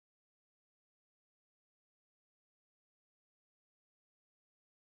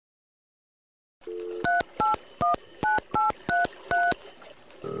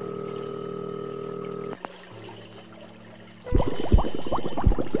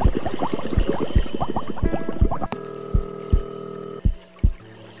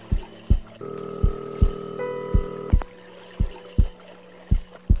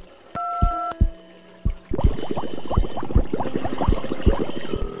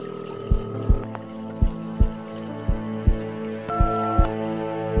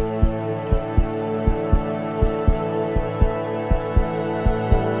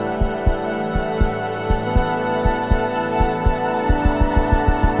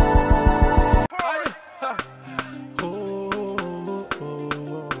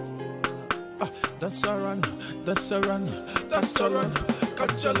That's a run,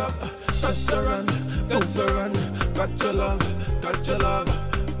 catch your love. That's a run, catch your love.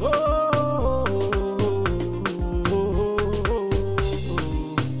 Oh,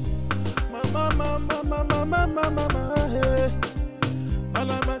 mama, hey.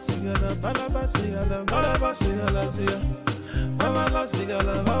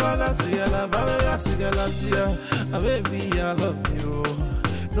 Baby, I love you.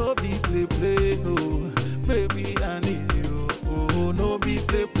 No be play, no. Baby, I need you. Oh, no be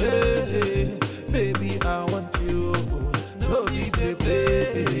play. Baby, I want you. No be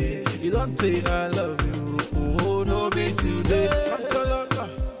play. You don't say I love you. Oh, no be today.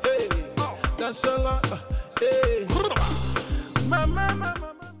 Hey, that's a lot. Hey, mama.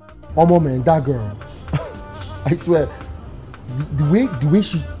 Oh, man, that girl. I swear, the way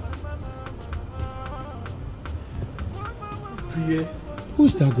she. Yeah. Who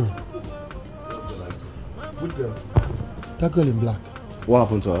is that girl? Which girl? That girl in black. What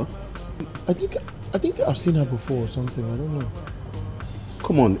happened to her? I think I've seen her before or something. I don't know.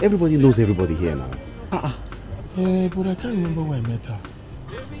 Come on, everybody knows everybody here now. Yeah, but I can't remember where I met her.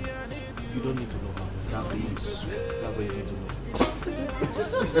 You don't need to know her. That's what you need to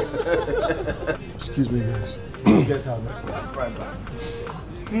know. Excuse me, guys. Get her, man. Right back.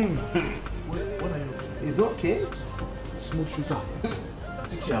 What are you? Is it okay? Smooth shooter.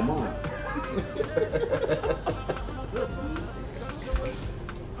 It's your mom.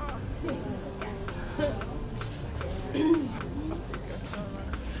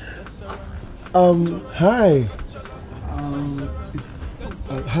 Hi.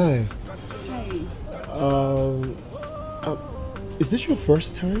 Hi. Is this your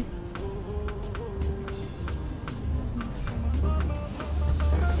first time?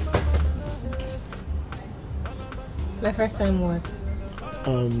 My first time what?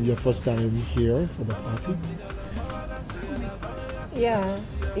 Your first time here for the party?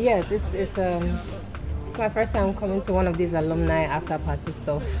 Yes, it's my first time coming to one of these alumni after party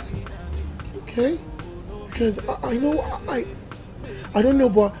stuff. Okay, because I know I don't know,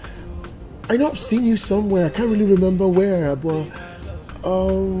 but I know I've seen you somewhere. I can't really remember where, but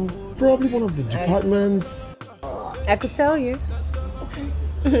probably one of the departments. I could tell you. Okay.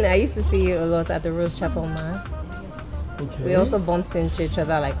 I used to see you a lot at the Rose Chapel Mass. Okay. We also bumped into each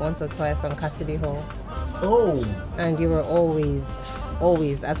other like once or twice on Cassidy Hall. Oh. And you were always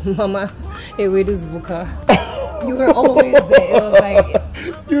as Mama Ewedu's booker. You were always there. It was like,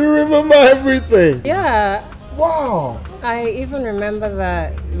 you remember everything? Yeah. Wow. I even remember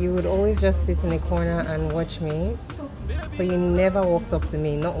that you would always just sit in a corner and watch me, but you never walked up to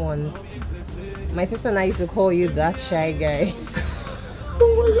me, not once. My sister and I used to call you that shy guy.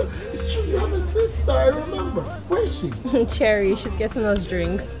 Oh my God, it's true, you have a sister, I remember. Where is she? Cherry, she's getting us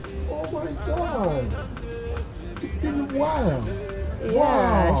drinks. Oh my God. It's been a while.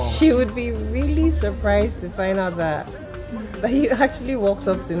 Yeah, wow. She would be really surprised to find out that you actually walked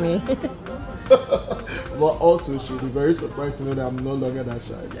up to me. But also, she'll be very surprised to know that I'm no longer that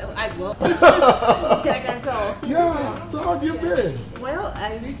shy. I will. I can tell. Yeah, so how have you been? Well,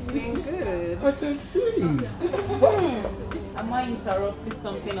 I've been good. I can see. Am I interrupting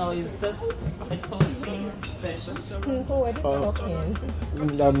something or is this a talking session? Who are talking?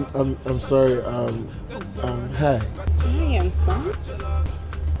 I'm sorry. Hi. Hi, handsome.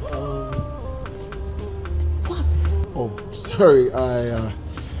 What? Oh, sorry.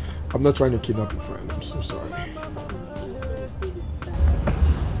 I'm not trying to kidnap your friend. I'm so sorry.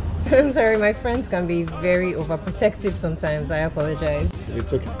 I'm sorry, my friends can be very overprotective sometimes. I apologize.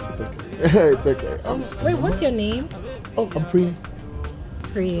 It's okay. It's okay. It's okay. Wait, what's your name? Oh, I'm Priya.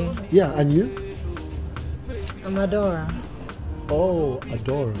 Priya. Yeah, and you? I'm Adora. Oh,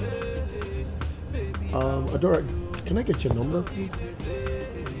 Adora. Adora, can I get your number, please?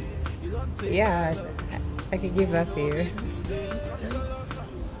 Yeah, I could give that to you.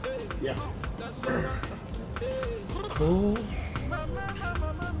 Yeah. Cool.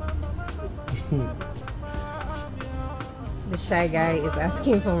 The shy guy is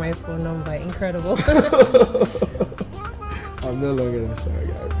asking for my phone number. Incredible. I'm no longer that shy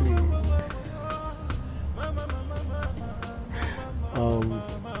guy, please.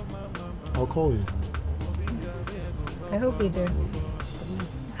 I'll call you. I hope you do.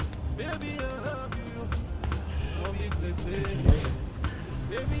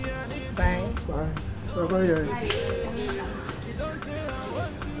 Bye. Bye. Bye-bye, guys.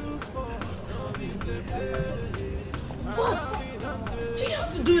 What? Do you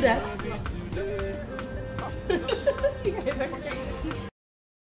have to do that?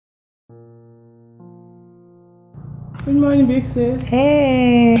 Good morning, big sis.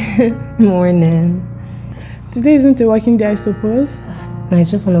 Hey. Morning. Today isn't a working day, I suppose. No,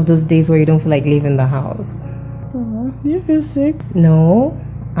 it's just one of those days where you don't feel like leaving the house. Do you feel sick? No,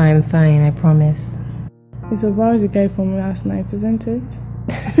 I'm fine, I promise. It's about the guy from last night, isn't it?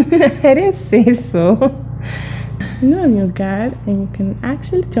 I didn't say so. You know I'm your guard, and you can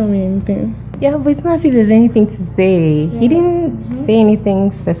actually tell me anything. Yeah, but it's not as if there's anything to say. He didn't say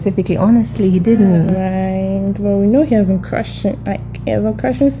anything specifically. Honestly, he didn't. Right, but we know he has been crushing. He has been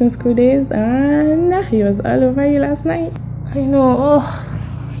crushing since school days, and he was all over you last night. I know. Oh,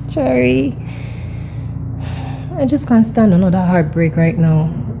 Jerry. I just can't stand another heartbreak right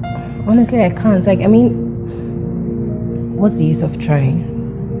now. Honestly, I can't. What's the use of trying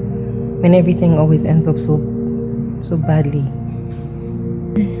when everything always ends up so badly?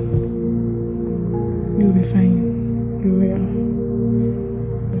 You'll be fine. You will.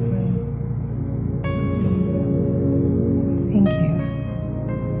 You'll be fine. Thank you.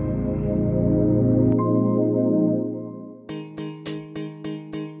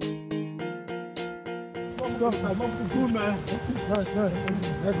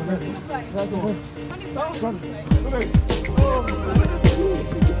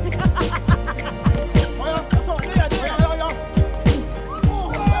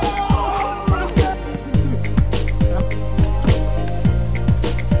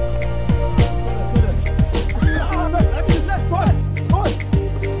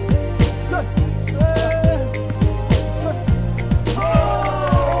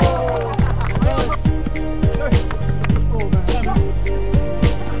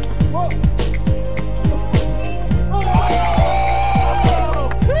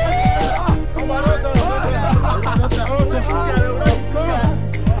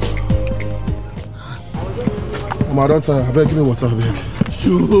 I don't tire. I beg, give me water, I beg.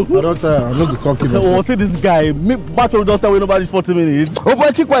 Sure. I don't tire. I'm not going to come keep Oh, see this guy. Me battle don't start when nobody's 40 minutes. Oh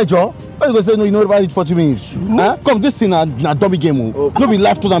boy, keep quiet, Joe. Why you gonna say no? You know nobody's 40 minutes. Huh? Come, this thing na dummy game. No be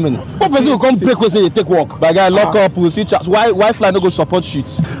live tournament. What person will come break when say they take walk? But guy, lock up. We'll see CHUCKS. Why fly no go support shit?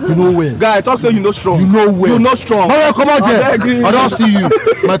 You know where? Guy, talk say you know strong. You know where? You know strong. Oh, come out there. I don't see you.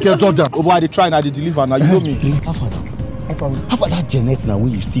 Michael Jordan. Oh boy, they try now. They deliver now. You know me. How far that Janet now? Where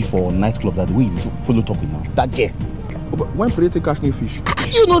you see for nightclub that way you follow top now? That girl. When Priye take catch new fish?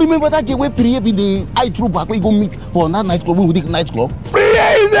 You don't remember that day where Priye be the eye through back where you go meet for that nightclub when we take nightclub?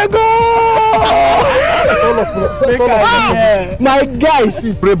 Priye is a goal! My guys!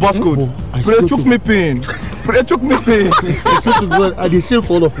 Priye boss code. Priye took me pin. Priye took me pin. I swear to God, I dey shame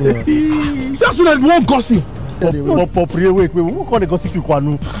for all of you. That's what I want gossip. For Priye, wait, who call the gossip you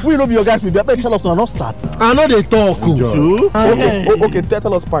kwanu? We know be your guys will be able to tell us to not start. I know they talk. Okay,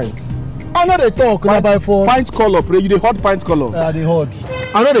 tell us pints. I know they talk. Pint color, Priye. You dey hot pint color. They hot.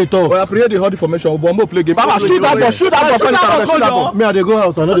 I know they talk. Well, Priye dey hot information. Bombo play game. Baba, shoot that ball. Shoot that ball. Me, I dey go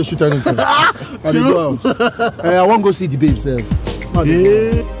house. I know they shoot anything. I dey go house. I want go see the babe self.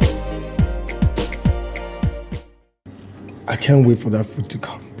 I can't wait for that food to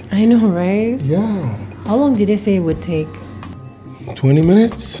come. I know, right? Yeah. How long did they say it would take? 20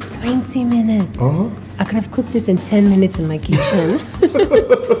 minutes? 20 minutes. I could have cooked it in 10 minutes in my kitchen.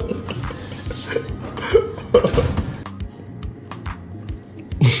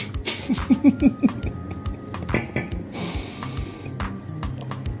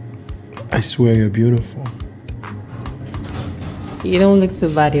 I swear you're beautiful. You don't look too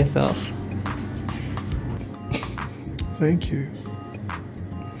bad yourself. Thank you.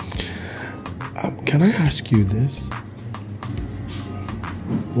 Can I ask you this?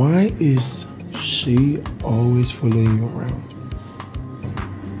 Why is she always following you around?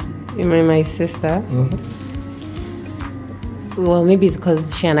 You mean my sister? Well, maybe it's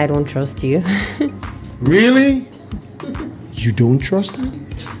because she and I don't trust you. Really? You don't trust me?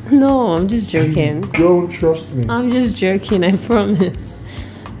 No, I'm just joking. You don't trust me? I'm just joking, I promise.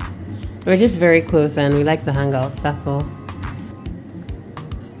 We're just very close and we like to hang out, that's all.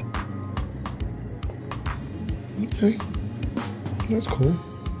 Okay. That's cool.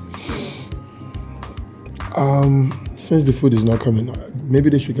 Since the food is not coming, maybe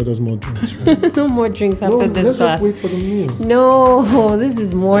they should get us more drinks, right? No more drinks after this let's class. just wait for the meal. No, this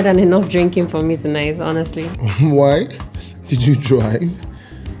is more than enough drinking for me tonight, honestly. Why? Did you drive?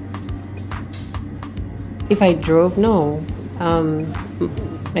 If I drove, no.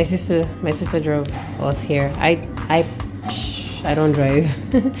 My sister drove us here. I don't drive.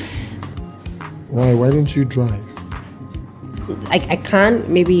 Why? Why don't you drive? I can't.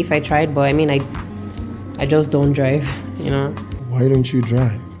 Maybe if I tried, but I mean, I just don't drive. You know. Why don't you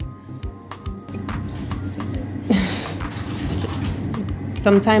drive?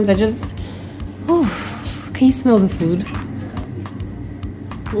 Sometimes I just. Oh, can you smell the food?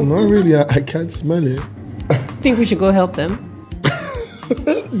 Not really. I can't smell it. Think we should go help them?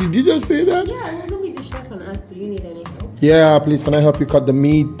 Did you just say that? Yeah, I will go meet the chef and ask, do you need any help? Yeah, please, can I help you cut the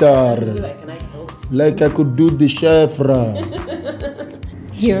meter? Like, can I help? Like I could do the chef.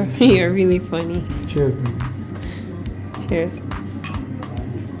 You're really funny. Cheers, baby. Cheers.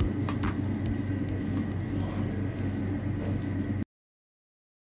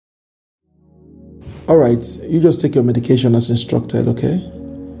 All right, you just take your medication as instructed, okay?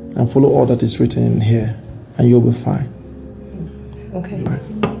 And follow all that is written in here, and you'll be fine. Okay. Bye.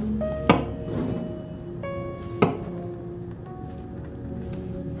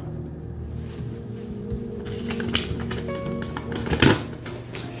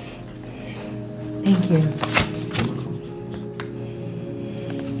 Thank you.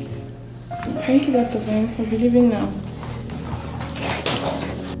 Thank you, Dr. Ben. I'll be leaving now.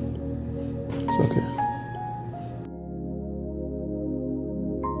 It's okay.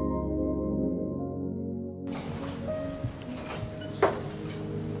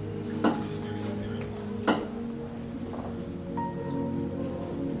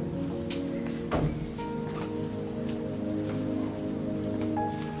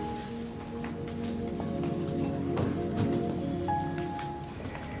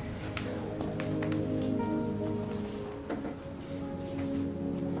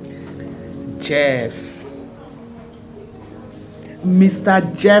 Jeff. Mr.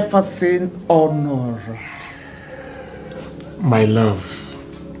 Jefferson Honor. My love,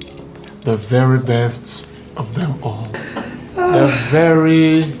 the very best of them all. The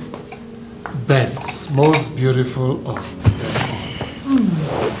very best, most beautiful of them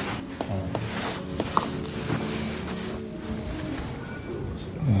all.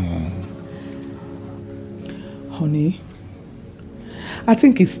 Honey, I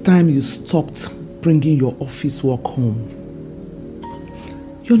think it's time you stopped bringing your office work home.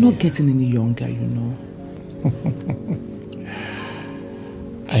 You're not getting any younger, you know.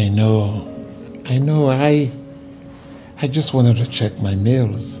 I know. I just wanted to check my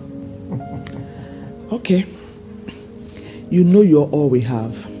mails. Okay. You know you're all we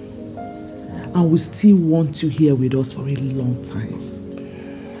have. And we still want you here with us for a long time.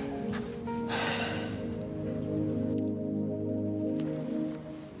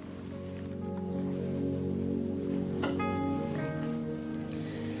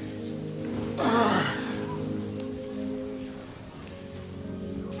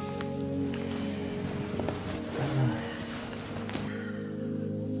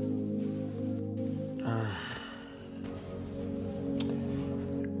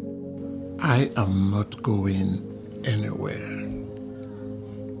 I am not going anywhere.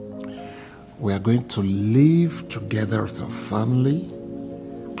 We are going to live together as a family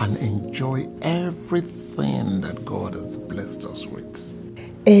and enjoy everything that God has blessed us with.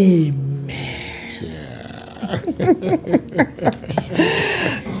 Amen. Yeah.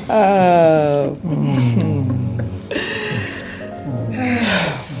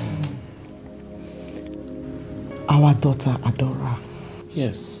 Our daughter Adora.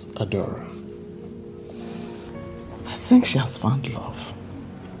 Yes, Adora. I think she has found love.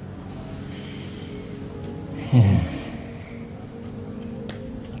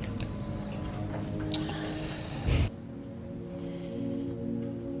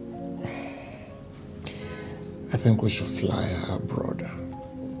 I think we should fly her abroad.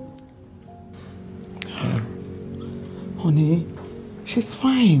 Honey, she's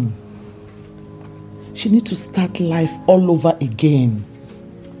fine. She needs to start life all over again.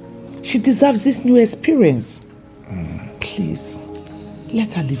 She deserves this new experience. Please,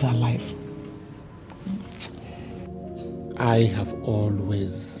 let her live her life. I have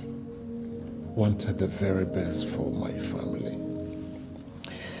always wanted the very best for my family.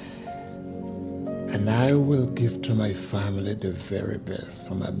 And I will give to my family the very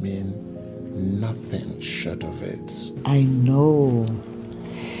best. And I mean, nothing short of it. I know.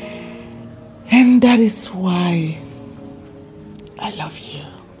 And that is why I love you.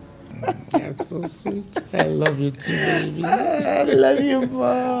 That's so sweet. I love you too, baby. I love you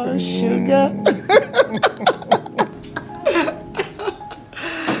more, sugar.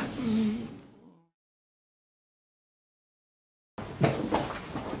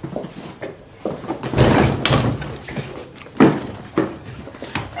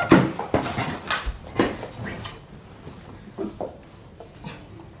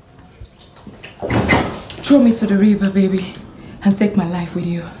 Throw me to the river, baby, and take my life with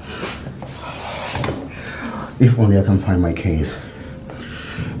you. If only I can find my case,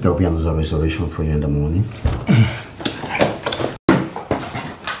 there will be another reservation for you in the morning.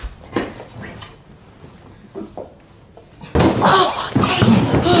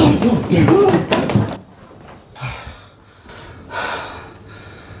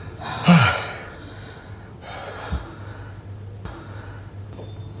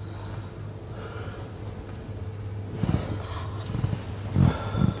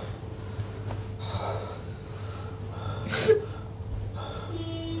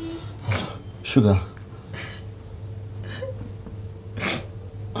 Sugar.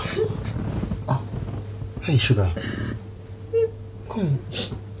 Oh. Hey, Sugar. Come on.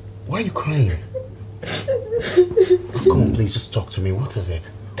 Why are you crying? Oh, come on, please, just talk to me. What is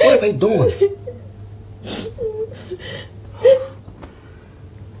it? What have I done?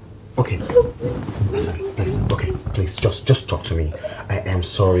 Okay. Listen. Okay, please, just talk to me. I am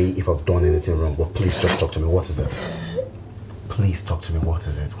sorry if I've done anything wrong, but please just talk to me. What is it? Please talk to me. What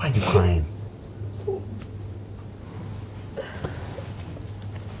is it? Why are you crying?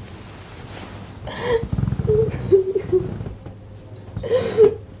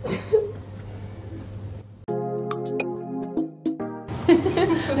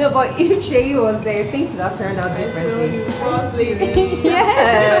 No, but if Shay was there, things would have turned out differently. Boss lady.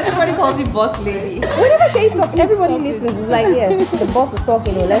 Yeah, everybody calls you boss lady. Whenever Shay talks, everybody listens. It's like, yes, the boss is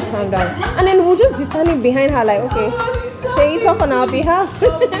talking, oh, let's calm down. And then we'll just be standing behind her like, okay, Shay, talk on our behalf.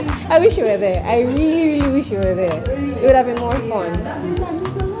 I wish you were there. I really, really wish you were there. It would have been more fun.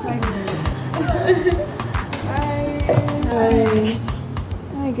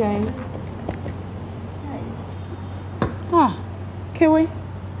 Hi guys. Kewe,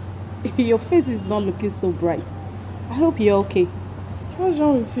 your face is not looking so bright. I hope you're okay. What's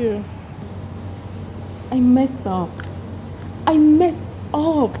wrong with you? I messed up. I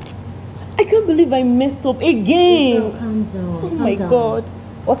can't believe I messed up again. No, calm down. Oh my God.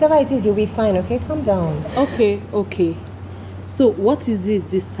 Whatever it is, you'll be fine, okay? Calm down. Okay. So what is it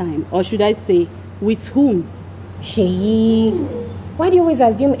this time? Or should I say, with whom? Shay, why do you always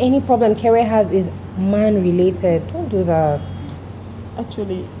assume any problem Kewe has is man-related? Don't do that.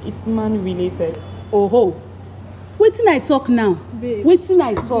 Actually, it's man-related. Oh, wait till I talk now. Babe, wait till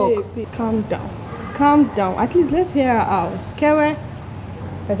I talk. Babe, calm down. At least let's hear her out. Kewe?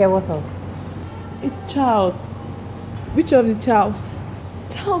 Okay, what's up? It's Charles. Which of the Charles?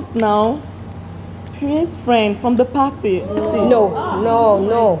 Charles now. Priya's friend from the party. No.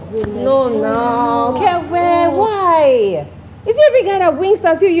 Kewe, why? Is it every guy that winks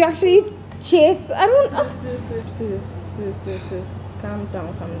at you actually chase? I don't... Sis. Calm down.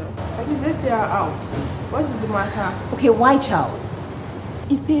 At least let's hear her out. What is the matter? Okay, why Charles?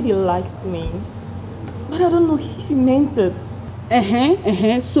 He said he likes me. But I don't know if he meant it.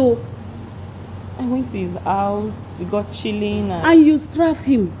 So... I went to his house, we got chilling and you strapped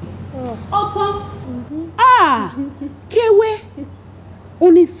him. Kewe,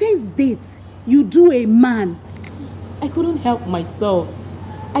 on a first date, you do a man. I couldn't help myself.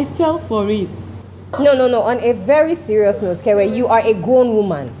 I fell for it. No. On a very serious note, Kewe, you are a grown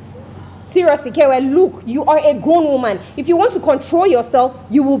woman. Seriously, Kewe, look, you are a grown woman. If you want to control yourself,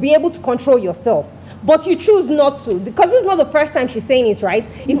 you will be able to control yourself. But you choose not to, because it's not the first time she's saying it, right?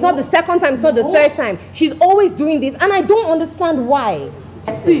 It's not the second time, it's not the third time. She's always doing this, and I don't understand why.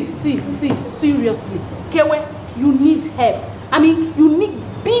 See, seriously. Kewe, you need help. I mean, you need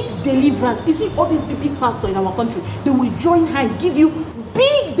big deliverance. You see, all these big pastors in our country, they will join hand, give you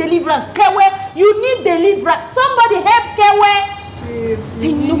big deliverance. Kewe, you need deliverance. Somebody help Kewe.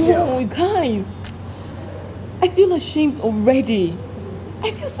 I know, guys. I feel ashamed already. I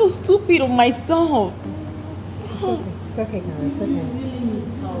feel so stupid of myself. It's okay, Karen. It's okay. You really need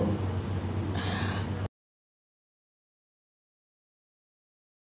help.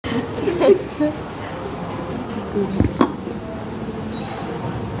 This is so good.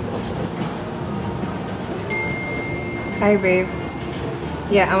 Hi, babe.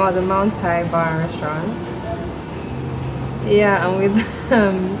 Yeah, I'm at the Mount High Bar and Restaurant. Yeah, I'm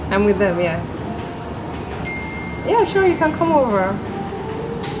with them, yeah. Yeah, sure, you can come over.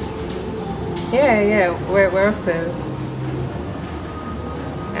 Yeah, we're upstairs.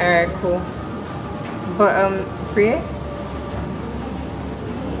 Alright, cool. But Priya?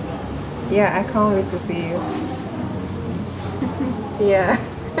 Yeah, I can't wait to see you. Yeah.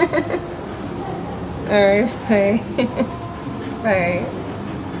 Alright, bye. Bye.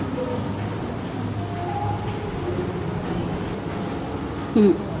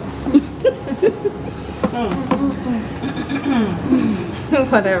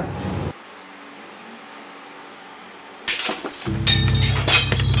 Whatever.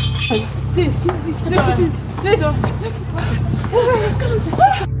 Sis.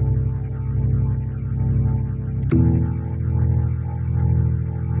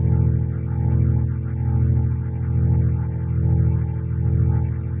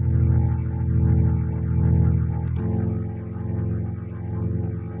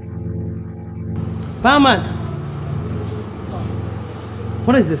 Barman!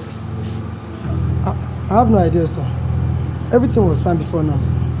 What is this? I have no idea, sir. Everything was fine before now.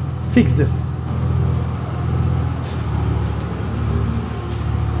 Fix this.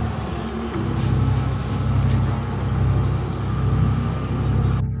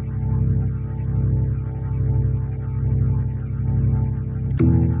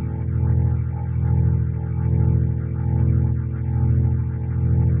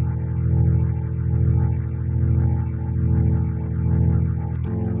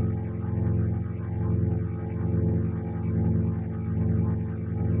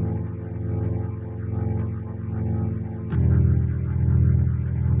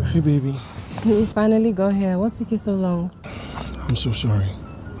 Hey, baby. You finally got here. What took you so long? I'm so sorry.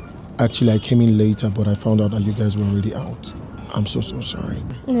 Actually, I came in later, but I found out that you guys were already out. I'm so sorry.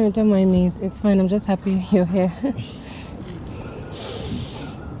 No, don't mind me. It's fine. I'm just happy you're here.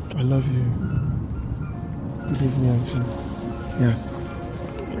 I love you. Believe me, Auntie. Yes.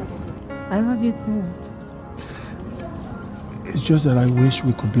 I love you too. It's just that I wish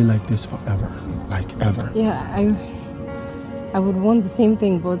we could be like this forever. Like ever. Yeah, I would want the same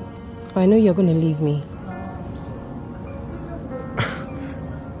thing, but I know you're gonna leave me.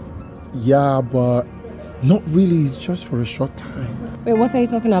 Yeah, but not really. It's just for a short time. Wait, what are you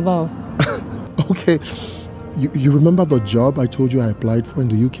talking about? Okay. You remember the job I told you I applied for in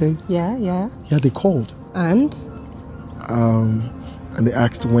the UK? Yeah. Yeah, they called. And? And they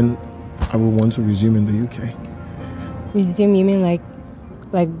asked when I would want to resume in the UK. Resume, you mean like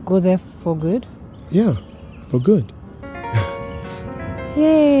go there for good? Yeah, for good.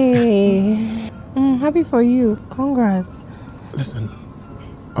 Yay! I'm happy for you. Congrats. Listen,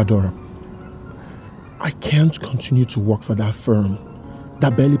 Adora, I can't continue to work for that firm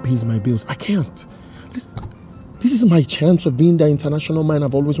that barely pays my bills. I can't. This is my chance of being the international man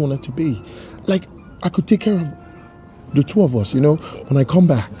I've always wanted to be. Like, I could take care of the two of us, you know, when I come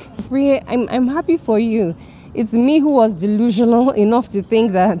back. Priya, I'm happy for you. It's me who was delusional enough to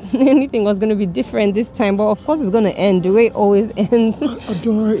think that anything was going to be different this time. But of course it's going to end the way it always ends.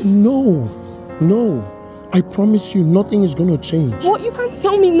 Adora, no. I promise you nothing is going to change. Well, you can't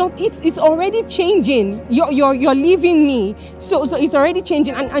tell me not. It's already changing. You're leaving me. So it's already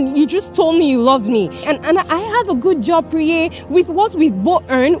changing. And you just told me you love me. And I have a good job, Priya. With what we've both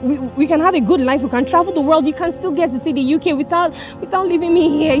earned, we can have a good life. We can travel the world. You can still get to see the UK without leaving me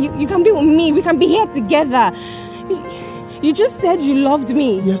here. You can be with me. We can be here together. You just said you loved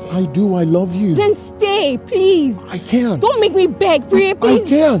me. Yes, I do. I love you. Then stay, please. I can't. Don't make me beg, Priya,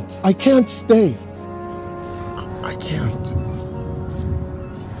 please. I can't stay. I can't.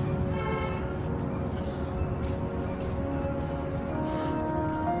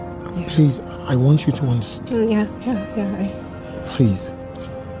 Yeah. Please, I want you to understand. Yeah. Please.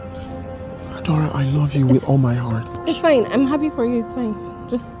 Adora, I love you with all my heart. It's fine. I'm happy for you. It's fine.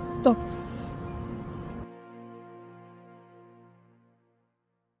 Just stop.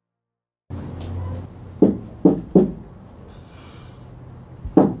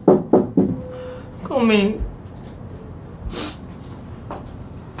 Come in.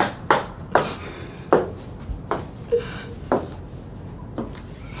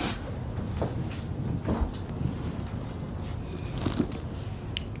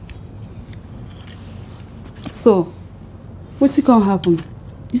 So, what can happen?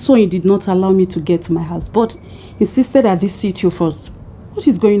 This one you did not allow me to get to my house, but insisted I visit you first. What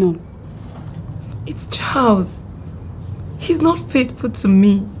is going on? It's Charles. He's not faithful to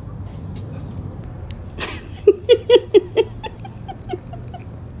me.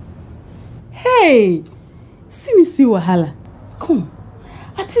 Hey! See wahala. Come.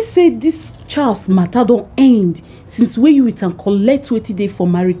 I just say this Charles matter don't end since where you return collect 20 days for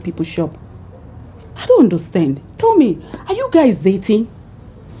married people shop. I don't understand. Tell me, are you guys dating?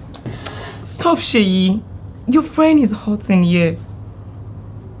 Stop, Sheyi. Your friend is hot in here.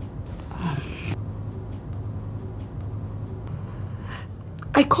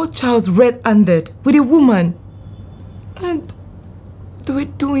 I caught Charles red-handed with a woman. And they were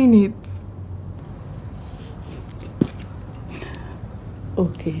doing it.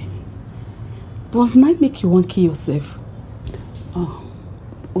 Okay. But might make you want to kill yourself.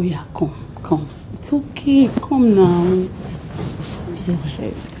 Oh yeah, come. It's okay, come now. See your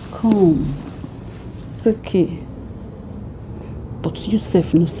head, come. It's okay. But you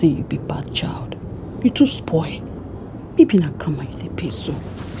self no say you be bad child. You too spoil. Maybe not come and you pay so.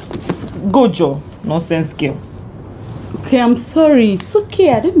 Go, Joe. Nonsense girl. Okay, I'm sorry. It's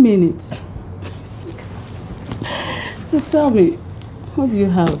okay, I didn't mean it. So tell me, what do you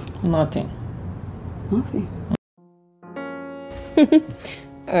have? Nothing. Nothing.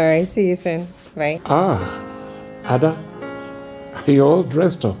 Alright, see you soon. Bye. Ah, Ada, you're all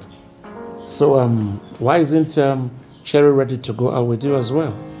dressed up. So, why isn't Sherry ready to go out with you as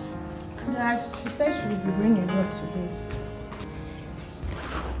well? Dad, she said she will be bringing a lot today.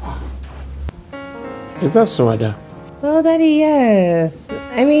 Is that so, Ada? Well, Daddy, yes.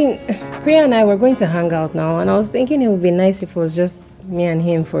 I mean, Priya and I were going to hang out now, and I was thinking it would be nice if it was just me and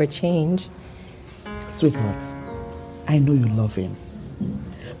him for a change. Sweetheart, I know you love him.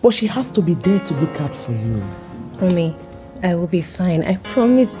 But she has to be there to look out for you. Mommy, I will be fine. I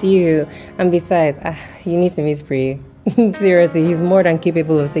promise you. And besides, you need to meet Priya. Seriously, he's more than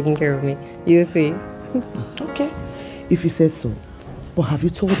capable of taking care of me. You see. Okay, if he says so. But have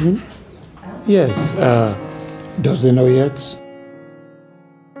you told him? Yes. Does he know yet?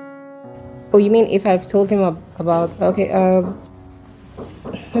 Oh, you mean if I've told him about... Okay,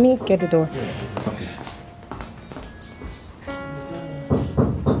 let me get the door.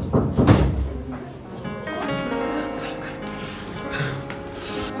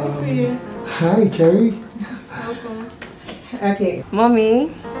 Hi, Cherry. Okay,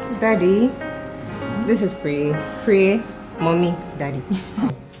 Mommy, Daddy, this is Priya, Mommy, Daddy.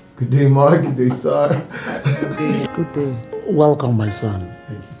 Good day, Ma. Good day, sir. Good day. Welcome, my son.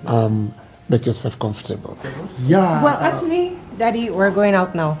 Make yourself comfortable. Yeah. Well, actually, Daddy, we're going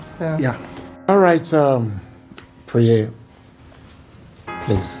out now, so... Yeah. All right, Priya,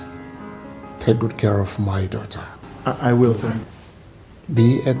 please take good care of my daughter. I will, sir.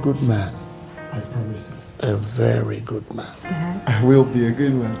 Be a good man. I promise. A very good man. I will be a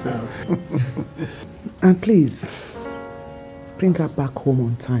good one, sir. And please, bring her back home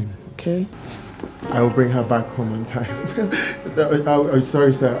on time, okay? I will bring her back home on time. I'm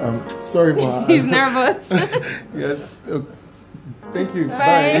sorry, sir. Sorry, Ma. He's nervous. Yes. Thank you.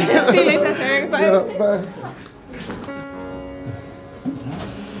 Bye. See you later, Eric. Bye. Yeah, bye.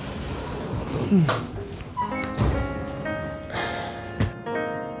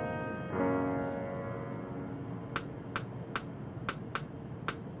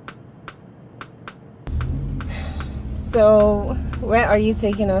 So, where are you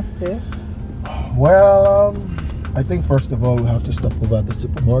taking us to? Well, I think first of all we have to stop over at the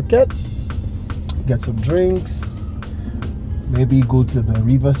supermarket, get some drinks, maybe go to the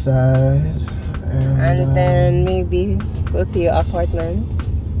riverside, and then maybe go to your apartment.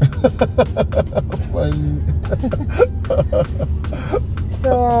 Funny.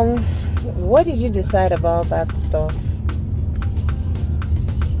 So, what did you decide about that stuff?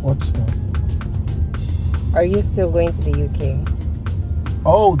 What stuff? Are you still going to the UK?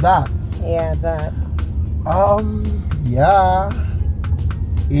 Oh, that. Yeah, that. Yeah.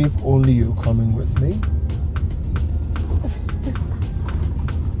 If only you're coming with me.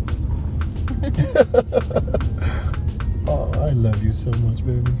 Oh, I love you so much,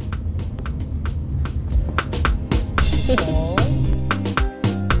 baby.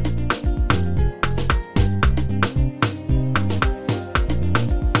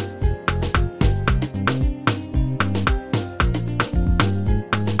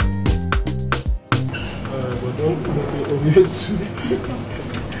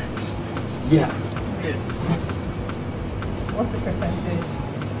 Yeah. Yes. What's the percentage?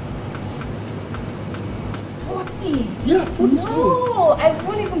 40. Yeah, 40 is No, I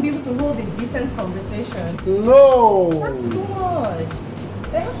won't even be able to hold a decent conversation. No. That's too much.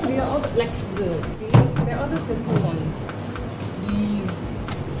 There has to be other, like this. See, there are other simple ones. These.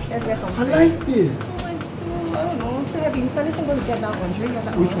 Let's get something. I like this. Oh, it's too. I don't know. It's too heavy. If anything, going to get that one. Should we get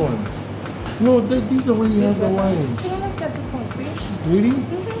that Which one? No, these are where you have the wines. Yeah, let's get this one. See? Really?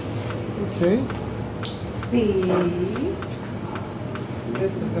 Mm-hmm. Okay. See?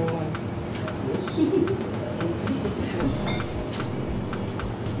 This is the one.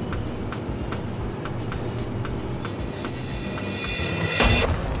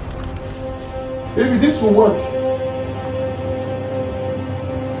 Baby, this will work.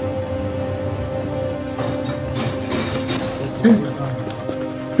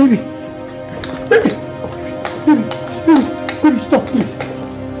 it.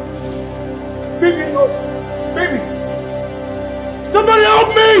 Baby, no. Baby. Somebody help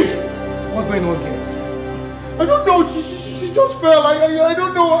me! What's going on here? I don't know. She just fell. I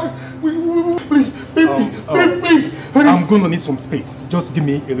don't know. Please, baby, please. I'm going to need some space. Just give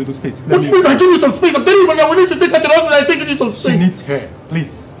me a little space. What do you mean I give you some space? I'm telling you now, we need to take her to the hospital. I'm taking you some space. She needs her.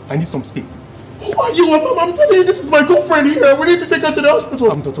 Please, I need some space. Who are you? I'm telling you, this is my girlfriend here. We need to take her to the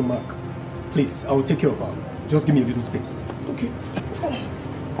hospital. I'm Dr. Mark. Please, I will take care of her. Just give me a little space. Okay.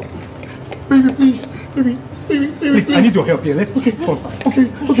 Baby, please. Baby, please. I need your help here. Let's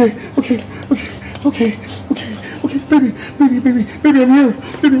Okay, baby, I'm here. Baby, I'm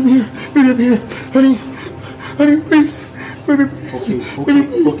here. Honey, please. Baby, please.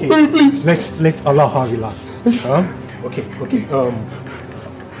 Okay. Baby, please. Let's allow her relax. Huh? Okay.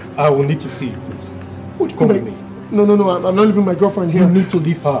 I will need to see you, please. Come with me. No, I'm not leaving my girlfriend here. You need to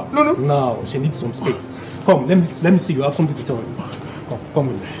leave her. No. Now, she needs some space. Come, let me see you. I have something to tell you. Come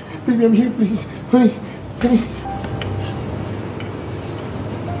with me. Baby, I'm here, please. Honey.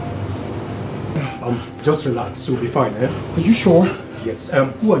 Just relax. She'll be fine, eh? Are you sure? Yes.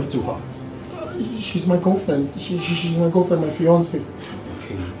 Who are you to her? She's my girlfriend. She's my girlfriend, my fiance.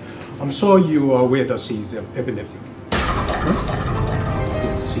 Okay. I'm sure you are aware that she's epileptic.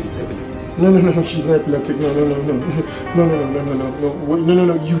 Yes, she's epileptic. No, she's not epileptic. No.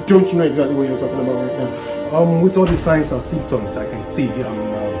 You don't know exactly what you're talking about right now. With all the signs and symptoms I can see,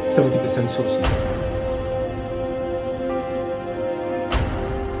 I'm 70% sure she's epileptic.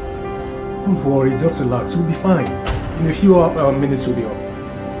 Don't worry, just relax. You'll be fine. In a few minutes, you'll be up.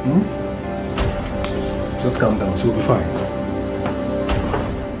 Just calm down. She'll be fine.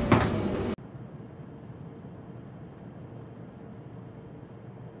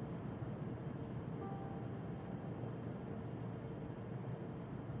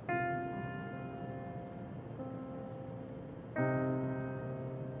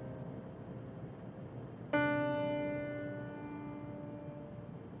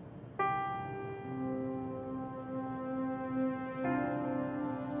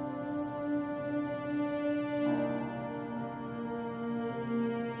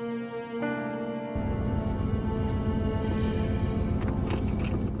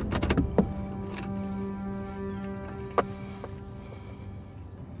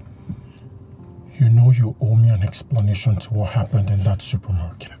 You owe me an explanation to what happened in that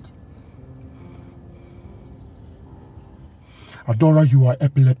supermarket. Adora, you are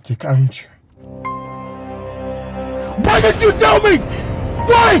epileptic, aren't you? Why did you tell me?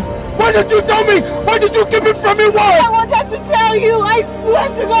 Why? Why did you tell me? Why did you keep it from me? Why? I wanted to tell you. I swear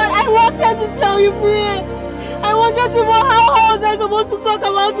to God, I wanted to tell you, Priya. I wanted to know how was I supposed to talk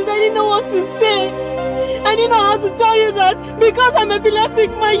about it. I didn't know what to say. I didn't know how to tell you that because I'm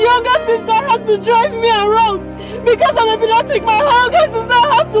epileptic, my younger sister has to drive me around. Because I'm epileptic, my younger sister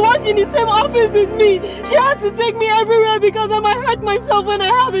has to work in the same office with me. She has to take me everywhere because I might hurt myself when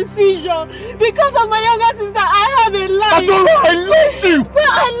I have a seizure. Because of my younger sister, I have a life. Adora, I loved you! But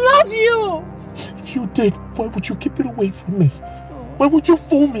I love you! If you did, why would you keep it away from me? Why would you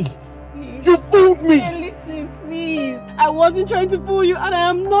fool me? You fooled me! Hey, listen, please. I wasn't trying to fool you and I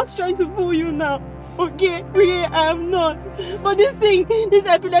am not trying to fool you now. Okay, really, I am not. But this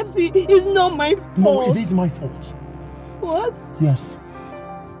epilepsy is not my fault. No, it is my fault. What? Yes.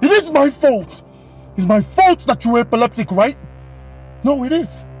 It is my fault. It's my fault that you're epileptic, right? No, it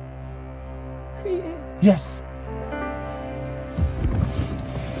is. Really? Yes.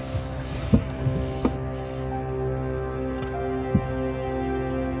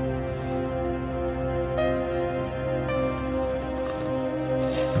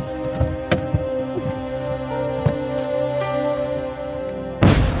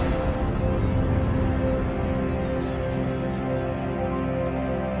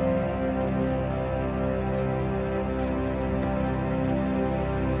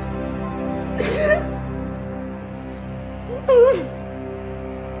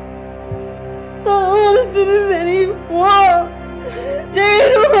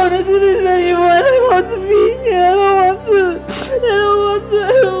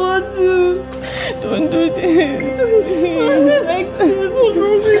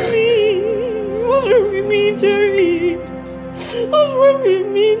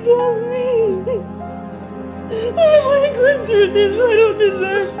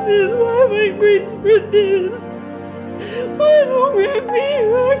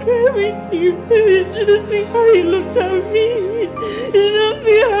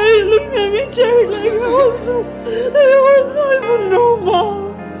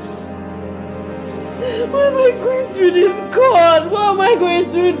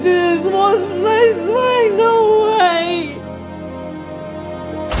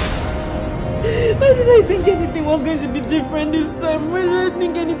 Why did I think anything was going to be different this time? Why did I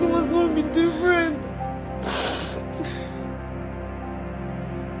think anything was going to be different?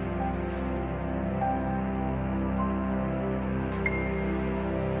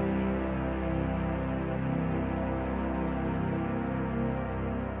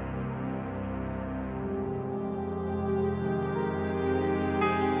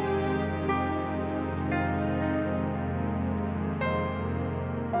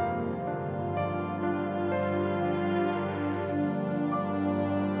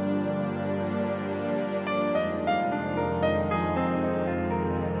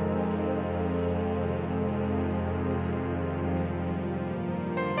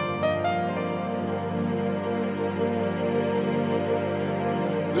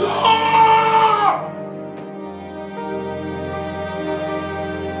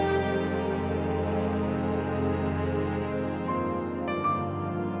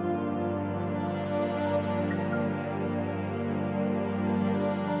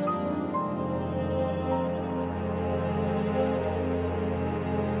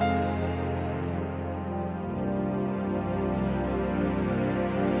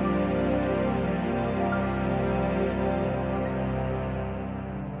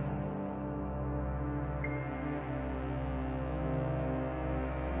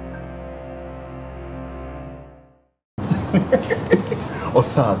 Oh,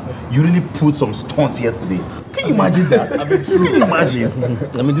 Sars, you really put some stunts yesterday. Can you imagine that? I mean, can you imagine?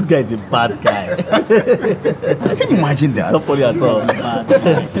 I mean, this guy is a bad guy. Can you imagine that? It's not funny at all.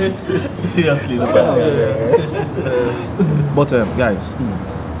 Seriously, the bad guy. But guys,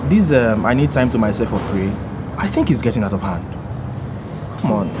 this I need time to myself for praying. I think he's getting out of hand.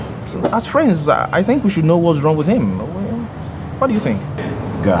 Come on. As friends, I think we should know what's wrong with him. What do you think?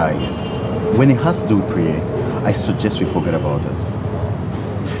 Guys, when it has to do with prayer, I suggest we forget about it.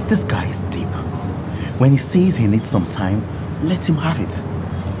 This guy is deep. When he says he needs some time, let him have it.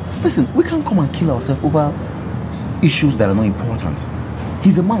 Listen, we can't come and kill ourselves over issues that are not important.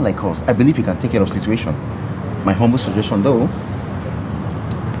 He's a man like us. I believe he can take care of the situation. My humble suggestion though.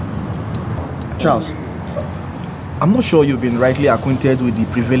 Charles, I'm not sure you've been rightly acquainted with the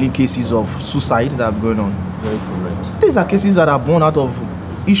prevailing cases of suicide that are going on. Very correct. These are cases that are born out of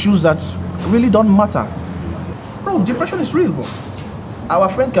issues that really don't matter. Bro, depression is real, bro. Our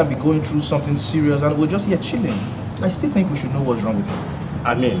friend can be going through something serious and we're just here chilling. I still think we should know what's wrong with him.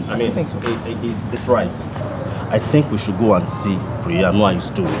 I think so. It's right. I think we should go and see Priya. I know how he's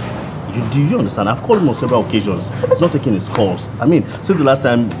doing. Do you understand? I've called him on several occasions. He's not taking his calls. I mean, since the last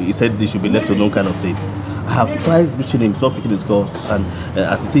time he said they should be left alone kind of thing. I have tried reaching him, he's not picking his calls. And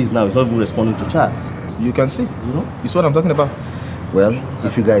as it is now, he's not even responding to chats. You can see, you know? You see what I'm talking about? Well,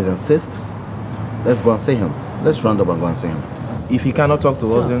 if you guys insist, let's go and see him. Let's round up and go and see him. If he cannot talk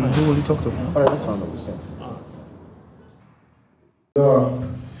to us, then who will he talk to? Alright, let's round up and see him.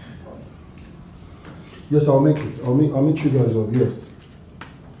 Yes, I'll make it. I'll meet you guys up. Yes.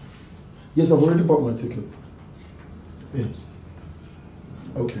 Yes, I've already bought my ticket. Yes.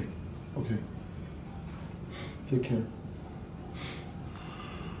 Okay. Okay. Take care.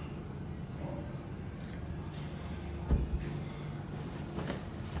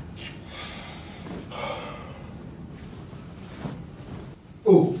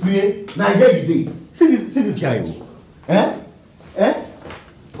 Oh, Priye, now here you dey. See this guy.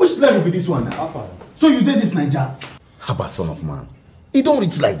 Which level be this one now? So you did this Naija? How about son of man? You don't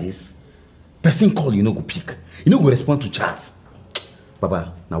reach like this. Person call, you no go pick. You no go respond to chats.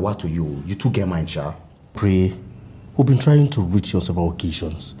 Baba, now what to you? You two get mine, sha. Pray. We've been trying to reach you on several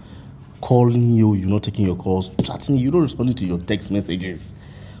occasions. Calling you, you're not taking your calls. Chatting, you don't respond to your text messages.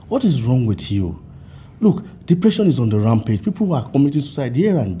 What is wrong with you? Look, depression is on the rampage. People are committing suicide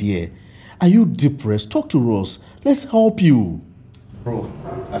here and there. Are you depressed? Talk to us. Let's help you. Bro,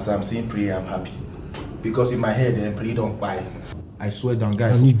 as I'm seeing prayer, I'm happy. Because in my head, then pray don't buy. I swear down,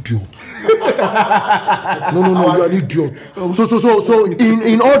 guys. You're an idiot. No, you're an idiot. So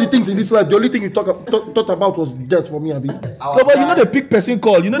in all the things in this life, the only thing you thought about was death for me, Abi. No, but you know the pick person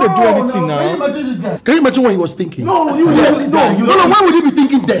call. You know they do anything now. Can you imagine this guy? Can you imagine what he was thinking? No, why would he be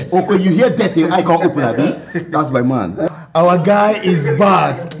thinking death? Okay, you hear death, I can't open Abi. That's my man. Our guy is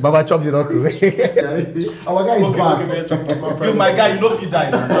back. Baba chop the knuckle. Our guy is back. You, my guy, you know if you die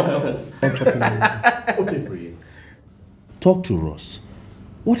now. Okay, pray. Talk to us.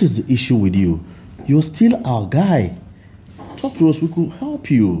 What is the issue with you? You're still our guy. Talk to us, we could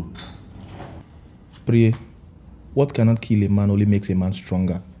help you. Pray. What cannot kill a man only makes a man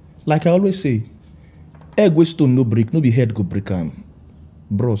stronger. Like I always say, egg with stone no break, no be head go break am.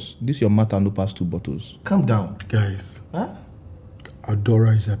 Bros, this your matter no pass 2 bottles. Calm down. Guys. Huh?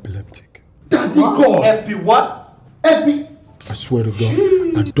 Adora is epileptic. Daddy God. Epi what? Epi. I swear to God,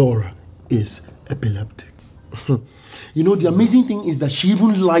 Adora is epileptic. You know, the amazing thing is that she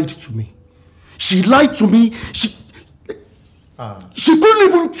even lied to me. She lied to me. She couldn't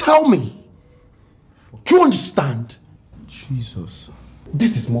even tell me. Do you understand? Jesus.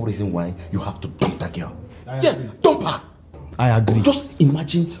 This is more reason why you have to dump that girl. Yes, dump her. I agree. Just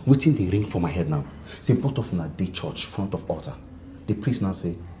imagine waiting the ring for my head now. Say, both of them at the church, front of altar. The priest now say,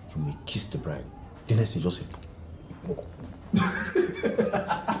 you may kiss the bride. The next thing just say,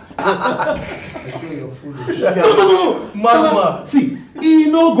 I swear you're foolish. No. Mama. See, he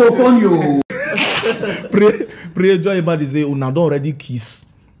no go fun you. Pray joy about say, una don't already kiss.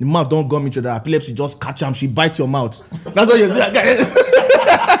 The mouth don't gum each other. Epilepsy just catch him. She bite your mouth. That's what you say.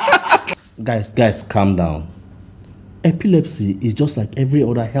 Guys, calm down. Epilepsy is just like every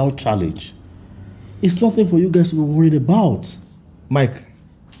other health challenge. It's nothing for you guys to be worried about. Mike,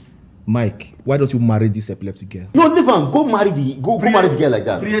 why don't you marry this epileptic girl? No, leave him. Go marry the girl like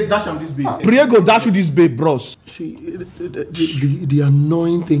that. Priya dash him this babe. Priya go dash you this babe, bros. See, the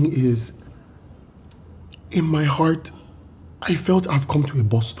annoying thing is, in my heart, I felt I've come to a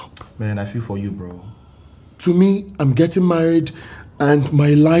bus stop. Man, I feel for you, bro. To me, I'm getting married and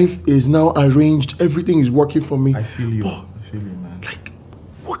my life is now arranged. Everything is working for me. I feel you. I feel you, man.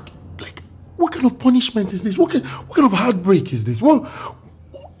 What kind of punishment is this? What kind of heartbreak is this?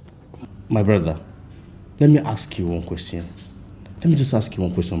 My brother, let me ask you one question. Let me just ask you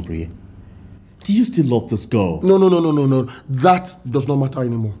one question, Priya. Do you still love this girl? No. That does not matter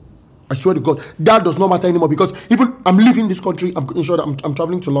anymore. I swear to God, that does not matter anymore because even I'm leaving this country, I'm sure that I'm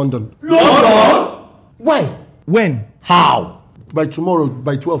traveling to London. London? Why? When? How? By tomorrow,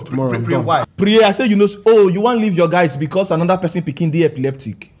 by 12 tomorrow. I'm done. Why? Priya, I say you know, you want to leave your guys because another person picking the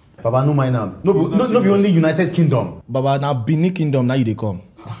epileptic. Baba, no mind now. No be only United Kingdom. Baba, now Benin Kingdom, now you they come.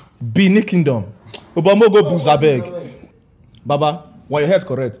 Benin Kingdom. Obama go Buzabeg. Baba, when your head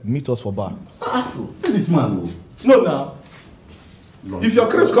correct, meet us for bar. See this man. No, now. If your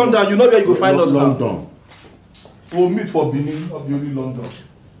craze come down, you know where you go find us. London. We'll meet for Benin, not the only London.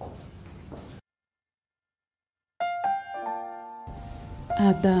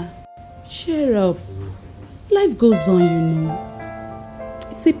 Ada, cheer up. Life goes on, you know.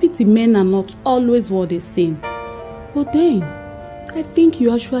 It's a pity men are not always what they seem. But then, I think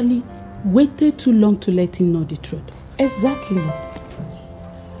you actually waited too long to let him know the truth. Exactly.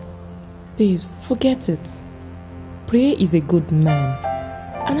 Babes, forget it. Priya is a good man.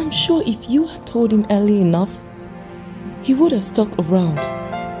 And I'm sure if you had told him early enough, he would have stuck around.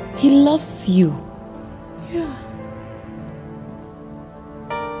 He loves you. Yeah.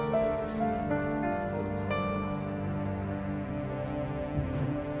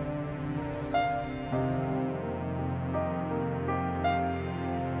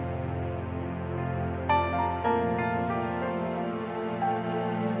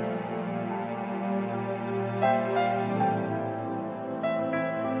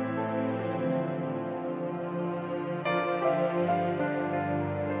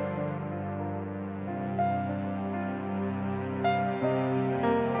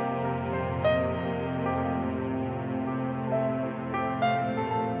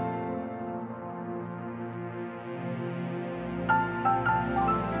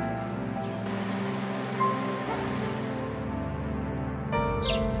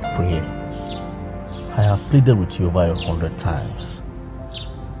 I have pleaded with you over 100 times.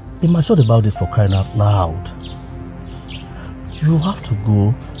 Be matured about this for crying out loud. You have to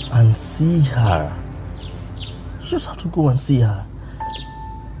go and see her. You just have to go and see her.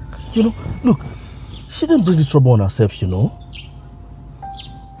 You know, look, she didn't bring the trouble on herself, you know.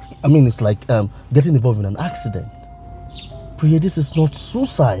 I mean, it's like getting involved in an accident. Priya, this is not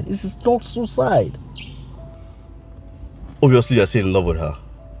suicide. This is not suicide. Obviously, you're still in love with her.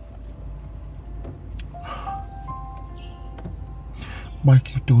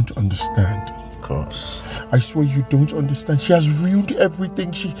 Mike, you don't understand. Of course. I swear you don't understand. She has ruined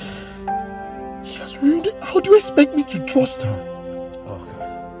everything. She has ruined it. How do you expect me to trust her?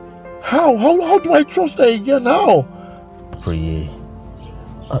 Okay. How do I trust her again? How? Priya.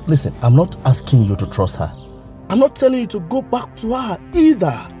 Listen, I'm not asking you to trust her. I'm not telling you to go back to her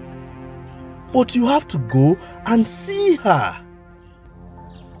either. But you have to go and see her.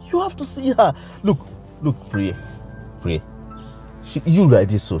 You have to see her. Look, Priya. You like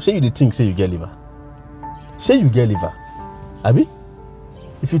this, so say you think say you get liver. Say you get liver. Abi?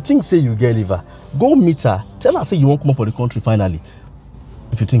 If you think say you get liver, go meet her. Tell her say you won't come up for the country finally.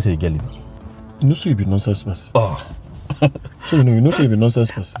 If you think say you get liver. You know say you be nonsense person. Oh. So you know say you be nonsense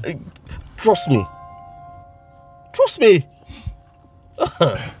person. Trust me. Trust me.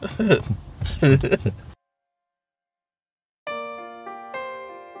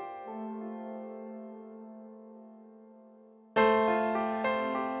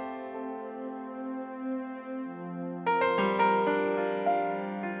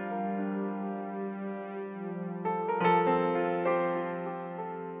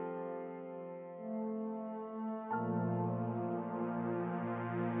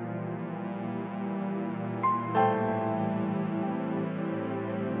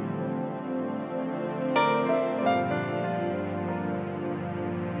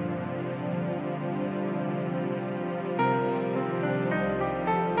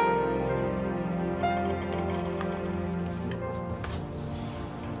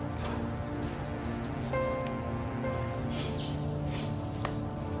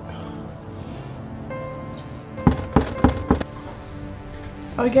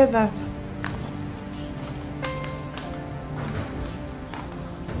 I'll get that.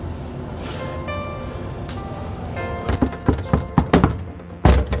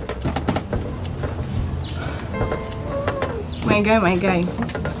 My guy.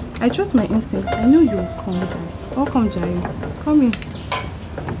 I trust my instincts. I know you'll come, Jai. Welcome, Jai. Come in.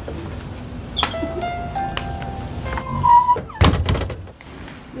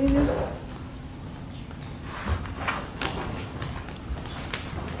 Ladies.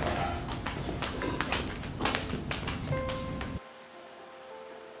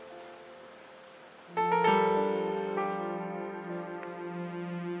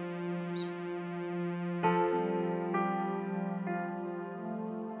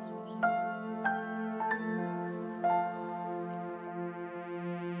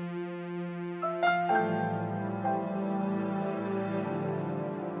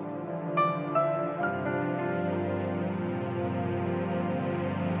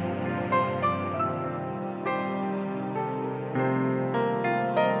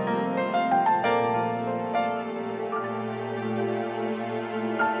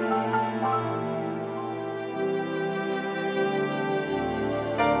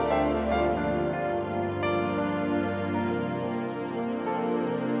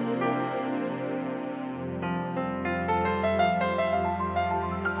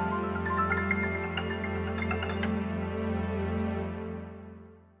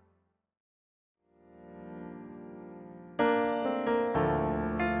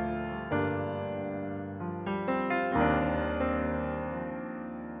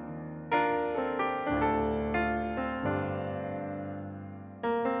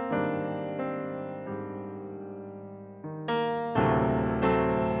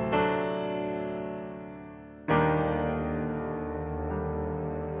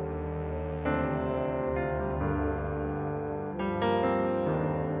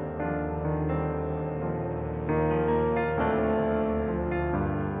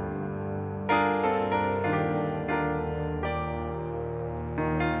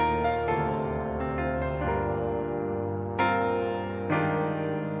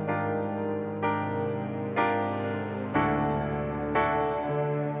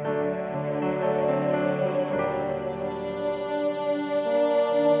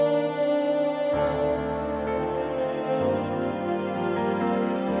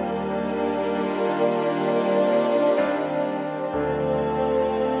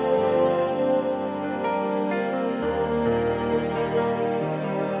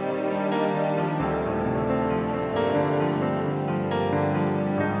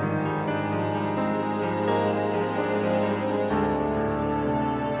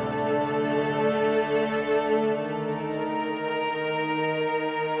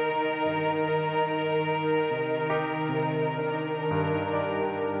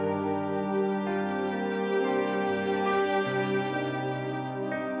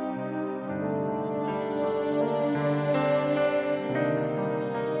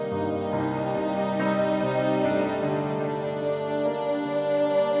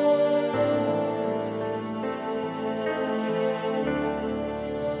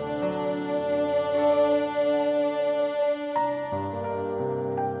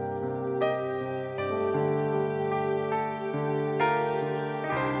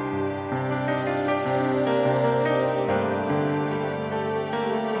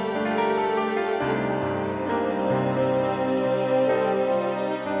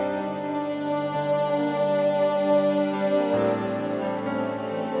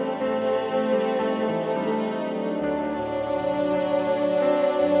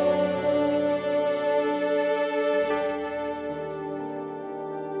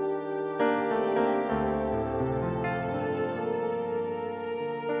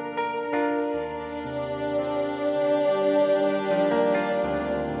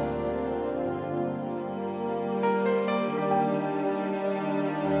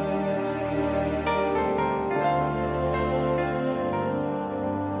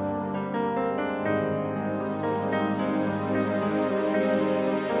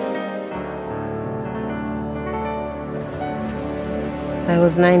 I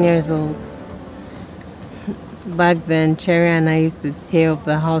was 9 years old. Back then, Cherry and I used to tear up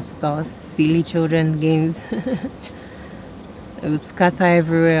the house with our silly children's games. It would scatter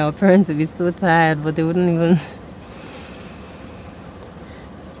everywhere. Our parents would be so tired, but they wouldn't even...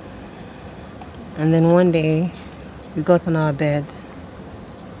 And then one day, we got on our bed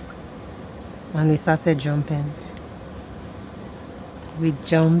and we started jumping. We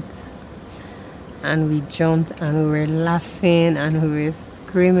jumped and we jumped and we were laughing and we were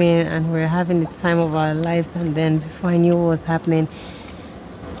screaming and we were having the time of our lives. And then before I knew what was happening,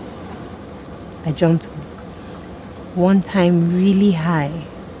 I jumped one time really high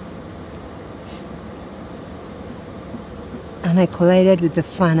and I collided with the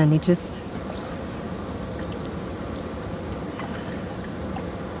fan and it just...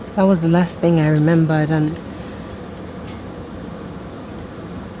 That was the last thing I remembered, and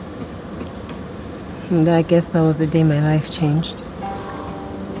I guess that was the day my life changed.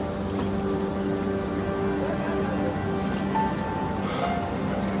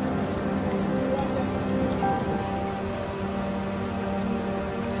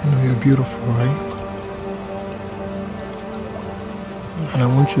 You know you're beautiful, right? And I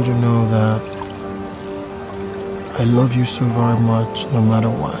want you to know that I love you so very much, no matter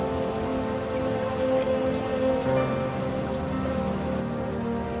what.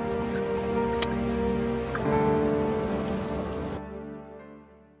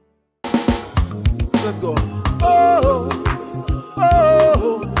 Let's go. Oh,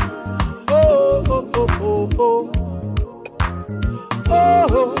 oh, oh, oh, oh, oh,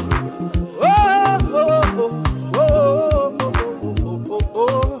 oh,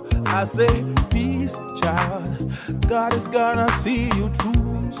 oh. I say, peace, child. God is gonna see you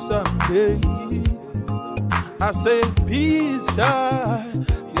through someday. I say, peace, child.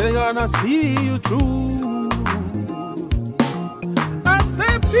 They're gonna see you through. I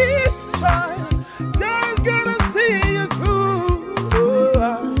say, peace, child. God is gonna see you through. Oh,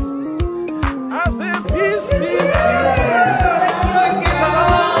 I say, peace, peace, peace.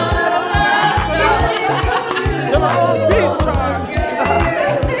 Shalom, shalom, shalom, peace, child.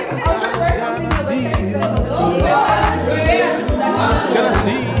 Gonna see you through. Gonna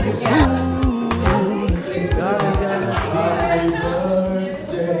see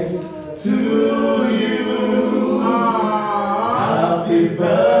Happy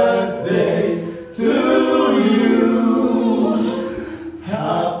birthday to you.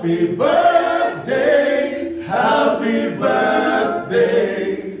 Happy birthday. Happy birthday.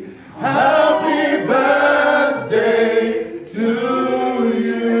 Happy birthday to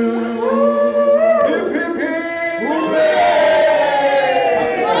you. Hip, hip, hip.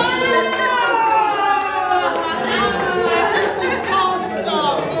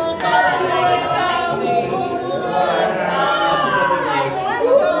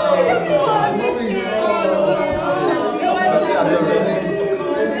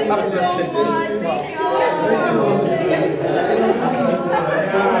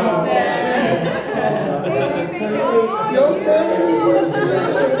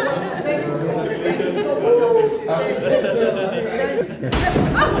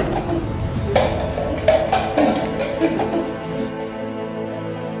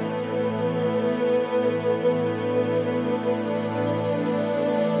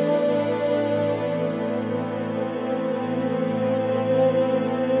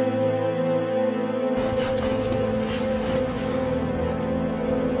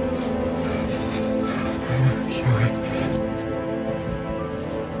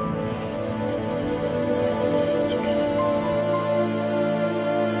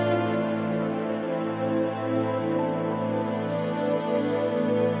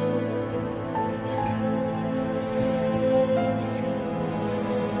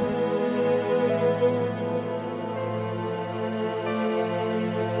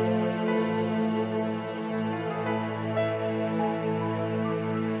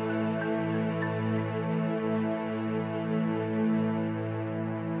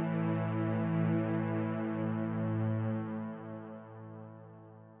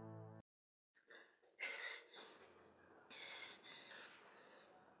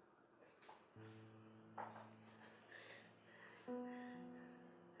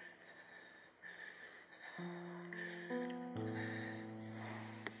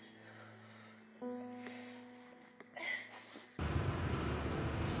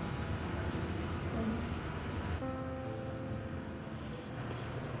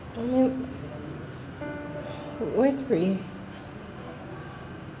 Where's Bree?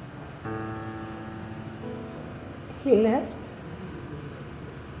 He left?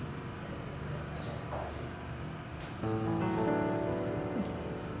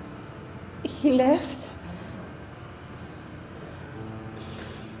 He left.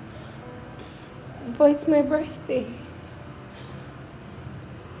 But it's my birthday.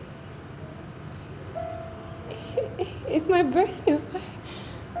 It's my birthday.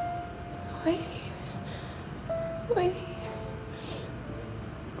 Why?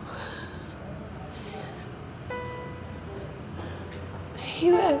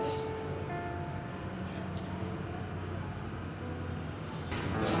 He left.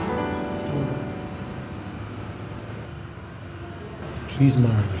 Please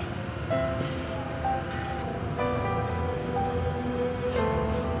marry me.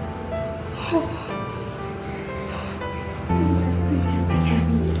 Say yes.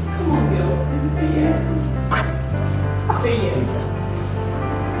 Come on, girl. Say yes. Say yes.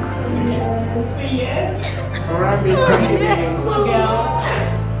 Say yes. Alright, baby. Come on, girl.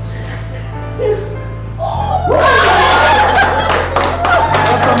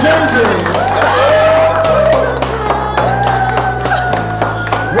 That's amazing.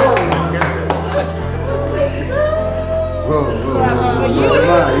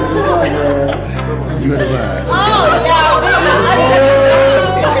 You're the man. Oh,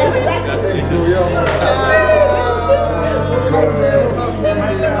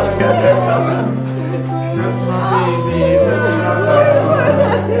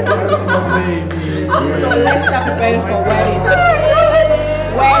 So let's start preparing for wedding.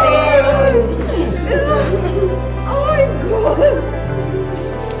 Oh my God.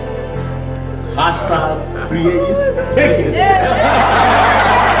 Hashtag praise taken.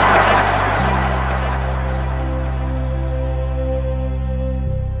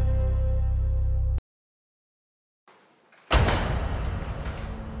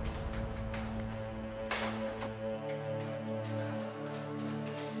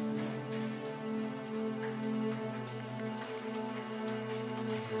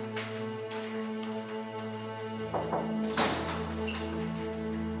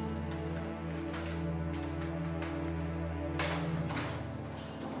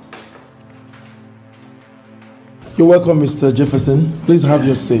 You're welcome, Mr. Jefferson. Please have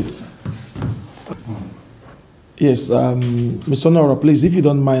your seats. Yes, Mr. Nora, please, if you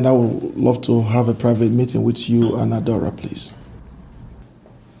don't mind, I would love to have a private meeting with you and Adora, please.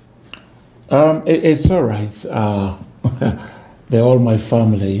 It's all right. They're all my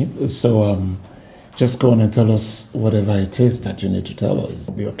family, so just go on and tell us whatever it is that you need to tell us.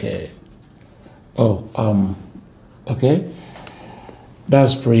 It'll be okay. Oh, okay.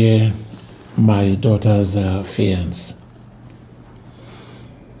 That's Priya, my daughter's fiance.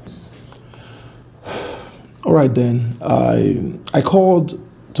 All right then. I called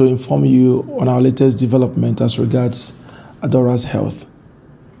to inform you on our latest development as regards Adora's health.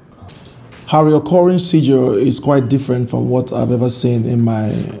 Her recurring seizure is quite different from what I've ever seen in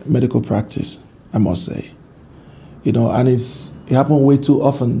my medical practice, I must say. You know, and it happens way too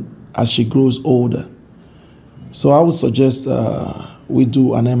often as she grows older. So I would suggest we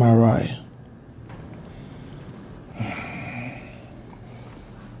do an MRI.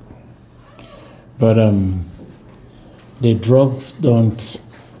 But the drugs don't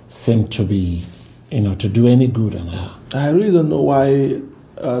seem to be, to do any good on her. I really don't know why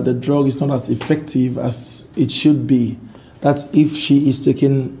the drug is not as effective as it should be. That's if she is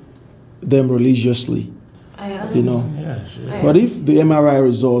taking them religiously. You know. Yeah, sure. But if the MRI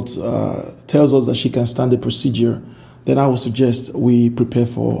result tells us that she can stand the procedure, then I would suggest we prepare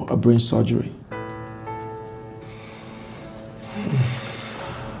for a brain surgery.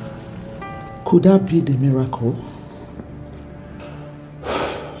 Could that be the miracle?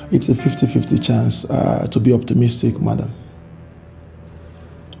 It's a 50-50 chance to be optimistic, madam.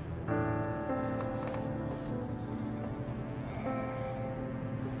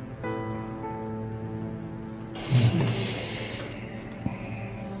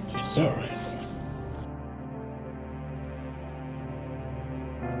 It's all right.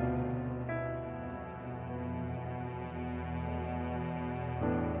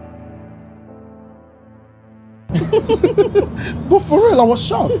 But for real, I was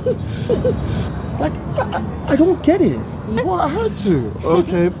shocked. Like, I don't get it. Well, I had to.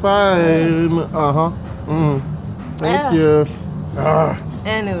 Okay, fine. Thank you.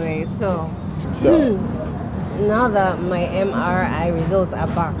 Anyway, so now that my MRI results are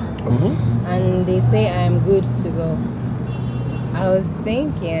back and they say I'm good to go, I was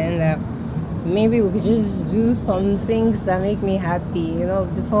thinking that maybe we could just do some things that make me happy,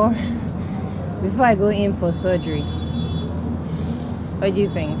 before I go in for surgery. What do you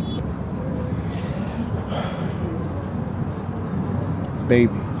think?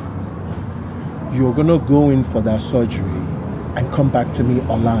 Baby, you're gonna go in for that surgery and come back to me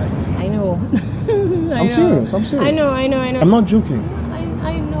alive. I know. I'm serious. I'm serious. I know. I'm not joking.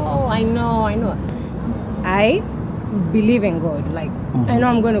 I know. I believe in God. Like, I know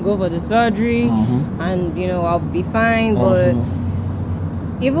I'm going to go for the surgery and, you know, I'll be fine, but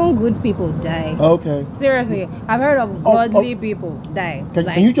even good people die. Okay. Seriously, I've heard of godly people die.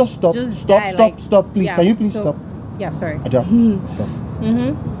 Can you just stop? Stop, please. Yeah, Can you please stop? Yeah, sorry. Adora, stop.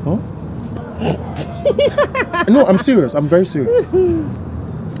 No, I'm serious. I'm very serious.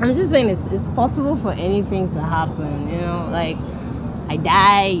 I'm just saying it's possible for anything to happen, you know, like I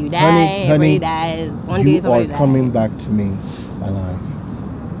die, you die, everybody dies. One day somebody dies. You are coming back to me alive.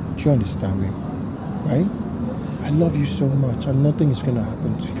 Do you understand me? Right? I love you so much and nothing is gonna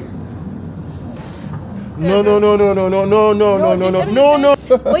happen to you. No.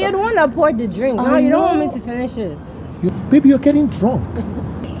 Well, you're the one that poured the drink. No, you don't want me to finish it. Baby, you're getting drunk.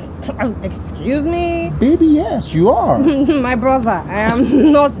 Excuse me? Baby, yes, you are. My brother, I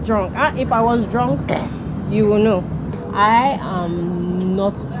am not drunk. If I was drunk, you will know. I am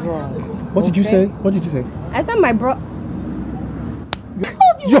not drunk. What did you say? What did you say? I said my bro.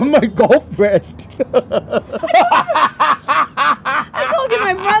 You're my girlfriend. I told you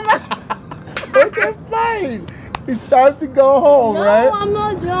my brother. Okay, fine. It's time to go home, right? No, I'm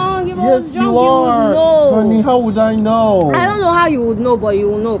not drunk. If I Yes, was drunk, you are. You would know. Honey, how would I know? I don't know how you would know, but you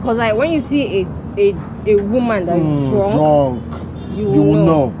will know. Because like, when you see a woman that's drunk, you will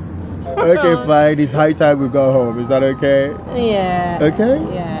know. Okay, fine. It's high time we go home. Is that okay? Yeah. Okay?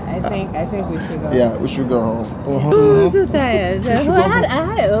 Yeah, I think we should go. Yeah, we should go home. I'm so tired. I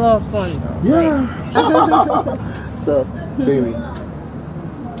had a lot of fun though. Yeah. So, baby, I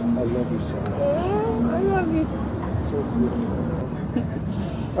love you so much. I love you. So beautiful.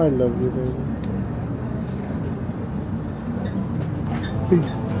 I love you, baby.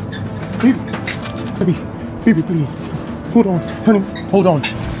 Baby, please. Hold on, honey. Hold on.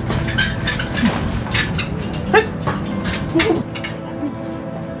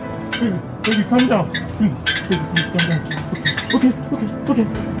 Baby, calm down. Please. Baby, please calm down. Okay.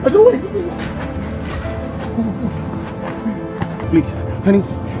 I don't want Please, honey.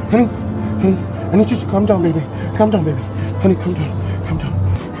 I need you to calm down, baby. Calm down, baby. Honey, calm down.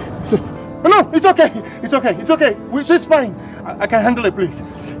 No, it's okay. She's fine. I can handle it, please.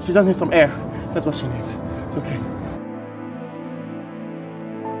 She just needs some air. That's what she needs. It's okay.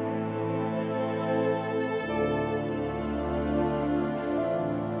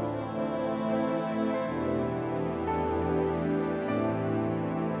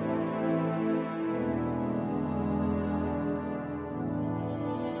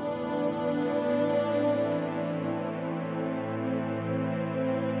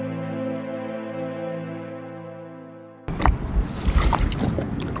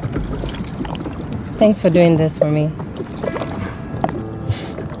 Thanks for doing this for me.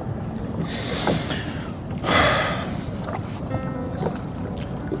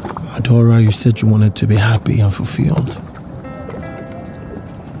 Adora, you said you wanted to be happy and fulfilled.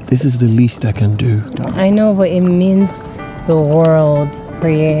 This is the least I can do. I know, but it means the world,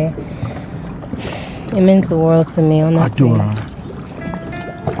 Priya. It means the world to me, honestly. Adora,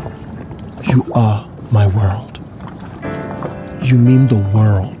 you are my world. You mean the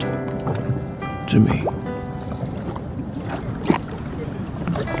world to me.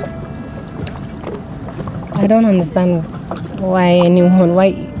 I don't understand why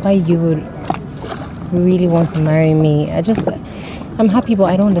you would really want to marry me. I'm happy, but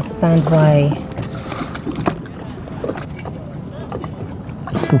I don't understand why.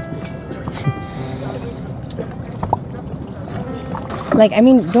 Like, I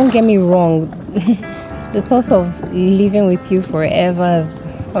mean, don't get me wrong. The thoughts of living with you forever as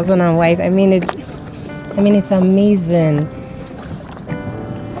husband and wife, it's amazing.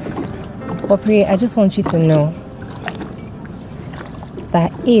 But Priya, I just want you to know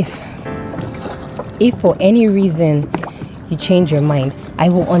that if for any reason you change your mind, I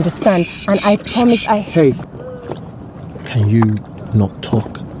will understand, and I promise Hey, can you not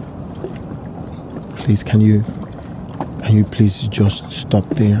talk? Please, can you please just stop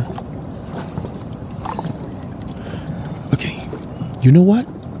there? Okay, you know what?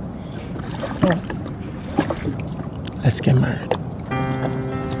 What? Let's get married.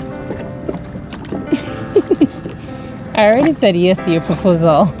 I already said yes to your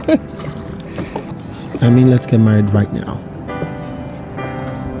proposal. Let's get married right now.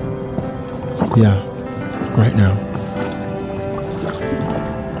 Yeah, right now.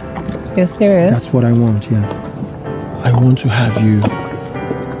 You're serious? That's what I want, yes. I want to have you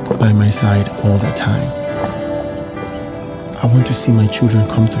by my side all the time. I want to see my children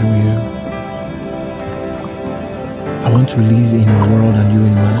come through you. I want to live in your world and you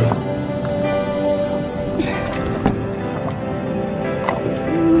in mine.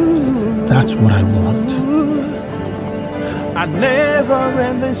 That's what I want. A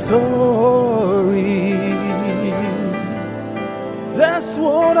never-ending story. That's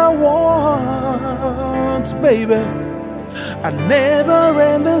what I want, baby. A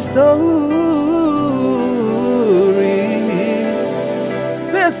never-ending story.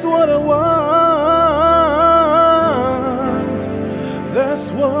 That's what I want.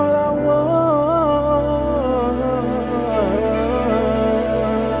 That's what I want.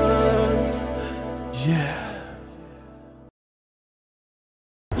 Yeah.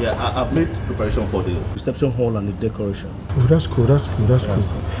 Yeah, I've made preparation for the reception hall and the decoration. Oh, that's cool.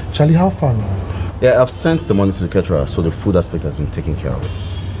 Charlie, how far now? Yeah, I've sent the money to the caterer, so the food aspect has been taken care of.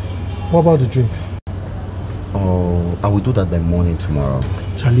 What about the drinks? Oh, I will do that by morning tomorrow.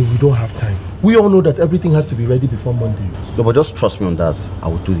 Charlie, we don't have time. We all know that everything has to be ready before Monday. No, but just trust me on that. I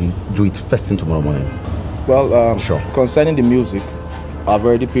will do it first thing tomorrow morning. Well, sure. Concerning the music, I've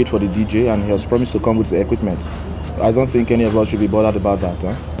already paid for the DJ and he has promised to come with the equipment. I don't think any of us should be bothered about that,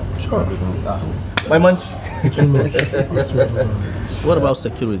 huh? Sure. My munch. Too much. What about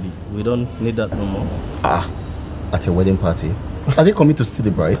security? We don't need that no more. At a wedding party? Are they coming to steal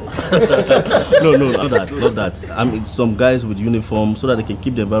the bride? No, not that. I mean, some guys with uniform so that they can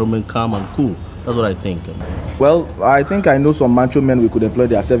keep the environment calm and cool. That's what I think. Well, I think I know some macho men we could employ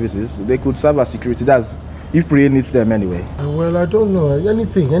their services. They could serve as security. That's if Priye needs them anyway. Well, I don't know.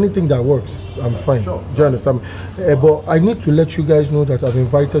 Anything that works, I'm fine. Sure. Do you understand? But I need to let you guys know that I've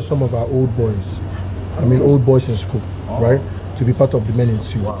invited some of our old boys. I mean, old boys in school, right? To be part of the men in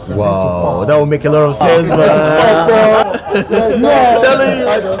suit. Wow, that will make a lot of sense, man. I'm telling you.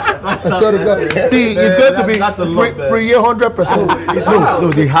 I swear to God. See, it's going to be Priye 100%. No,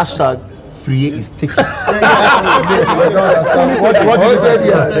 the hashtag Priye is taken. What did you get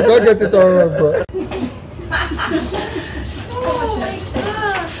here? Don't get it all wrong, bro.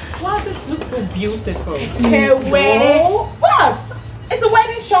 Wow, this looks so beautiful. What? It's a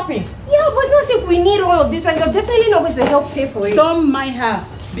wedding shopping. Yeah, but it's not as if we need all of this and you're definitely not going to help pay for it. Don't mind her,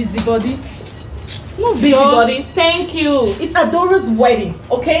 busybody. No busybody, thank you. It's Adora's wedding,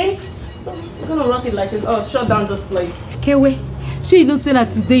 okay? So we're gonna rock it like this. Oh, shut down this place. Kewe, she don't say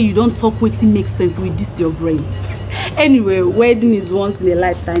that today you don't talk wetin make sense with this your brain. Anyway, wedding is once in a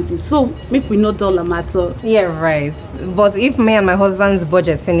lifetime thing, so make we not dull a matter. Yeah, right. But if me and my husband's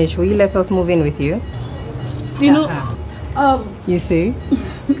budget finish, will you let us move in with you? You know, you see?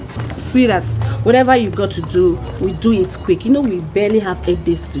 Sweetheart, whatever you got to do, we do it quick. You know, we barely have 8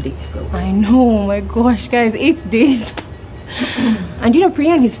 days today. I know, oh my gosh, guys, 8 days. And you know,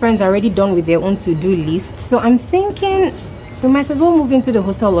 Priya and his friends are already done with their own to-do list. So I'm thinking we might as well move into the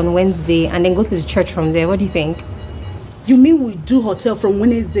hotel on Wednesday and then go to the church from there. What do you think? You mean we do hotel from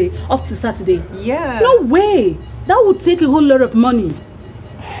Wednesday up to Saturday? Yeah. No way! That would take a whole lot of money.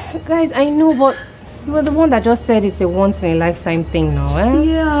 Guys, I know, but you were the one that just said it's a once-in-a-lifetime thing now, eh?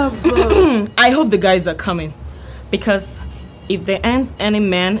 Yeah, but I hope the guys are coming. Because if there aren't any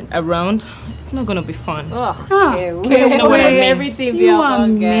men around, it's not gonna be fun. Okay, you know what I mean? Everything You are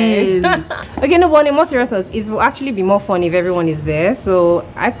mean. Okay, no, but on a more serious note, it will actually be more fun if everyone is there. So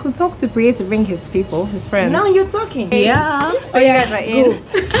I could talk to Priya to bring his people, his friends. Now you're talking. Yeah. So you guys are in.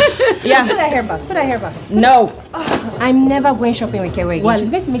 Yeah. Put her hair back. Put her hair back. No. I'm never going shopping with Kewe again. Well, she's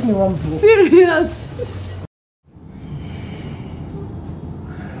going to make me run broke. Serious.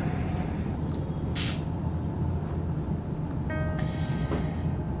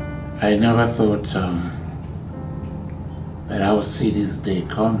 I never thought that I would see this day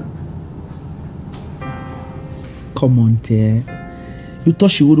come. Come on, dear. You thought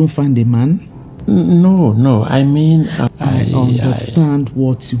she wouldn't find a man? No, I mean... I understand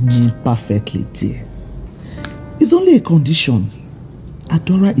what you mean perfectly, dear. It's only a condition.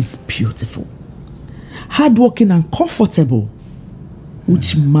 Adora is beautiful, hardworking and comfortable.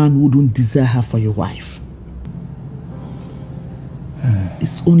 Which man wouldn't desire her for your wife?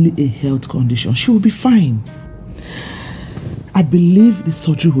 It's only a health condition. She will be fine. I believe the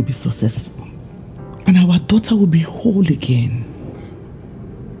surgery will be successful. And our daughter will be whole again.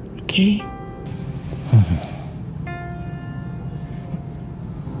 Okay?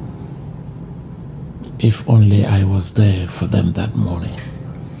 If only I was there for them that morning.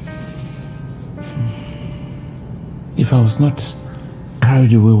 If I was not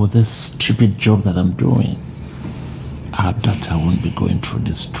carried away with this stupid job that I'm doing, our daughter won't be going through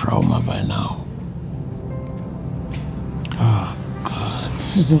this trauma by now. Oh, God.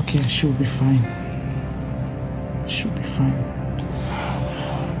 It's okay. She'll be fine. She'll be fine.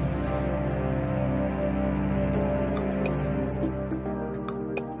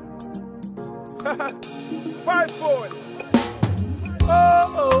 iPhone. Oh,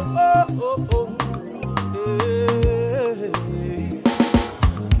 oh, oh, oh, oh. Hey.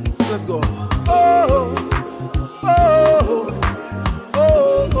 Let's go. Oh, oh, oh,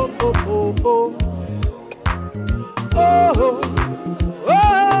 oh, oh, oh, oh.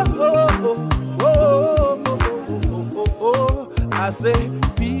 Oh, I say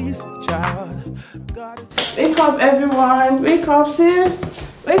peace, child. Wake up, everyone. Wake up, sis.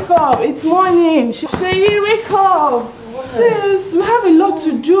 Wake up. It's morning. Shay, wake up. Sis, we have a lot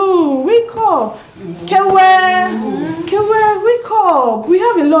to do. Wake up. Kewe, wake up. We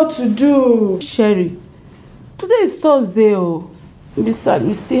have a lot to do. Sherry, today is Thursday. Oh, besides,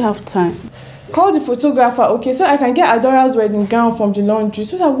 we still have time. Call the photographer, okay, so I can get Adora's wedding gown from the laundry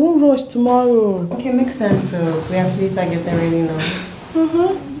so that I won't rush tomorrow. Okay, makes sense. So we actually start getting ready now.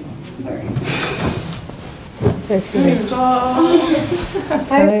 Sorry. Sexy babe.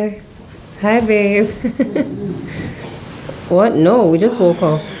 Hi. Hi, babe. What? No, we just woke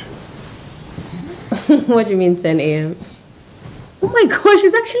up. What do you mean 10 a.m.? Oh my gosh,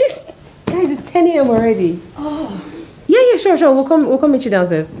 it's actually... Guys, it's 10 a.m. already. Oh. Yeah, sure. We'll come meet you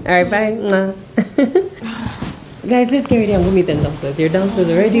downstairs. Alright, bye. Guys, let's get ready and go meet them downstairs. They're downstairs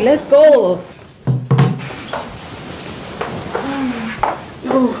already. Let's go.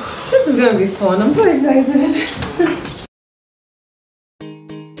 Oh, this is gonna be fun. I'm so excited.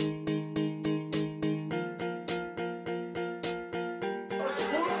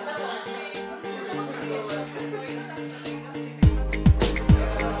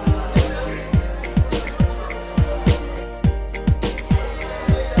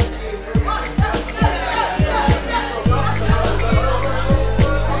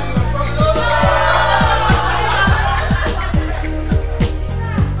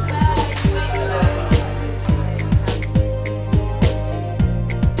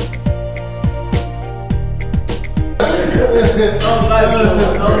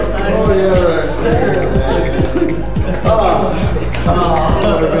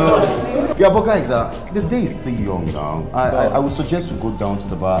 Yeah, but guys, the day is still young now. I would suggest we go down to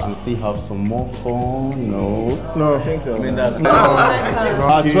the bar and still have some more fun, No, I think so. I mean, that's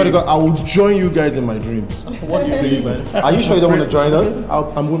I swear to God, I will join you guys in my dreams. What do you believe, man? Are you sure you don't want to join us?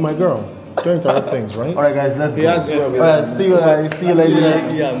 I'm with my girl. Join to other things, right? Alright, guys, let's go. Yeah, Alright, see you guys. See you later.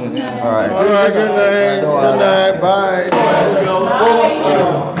 Alright. Alright, good night. Good night. Bye.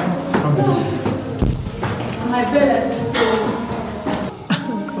 My bed is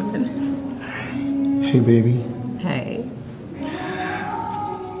Hey, baby. Hey.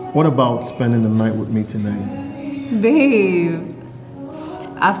 What about spending the night with me tonight? Babe.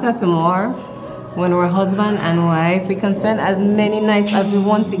 After tomorrow, when we're husband and wife, we can spend as many nights as we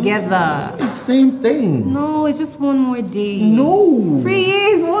want together. It's the same thing. No, it's just one more day. No.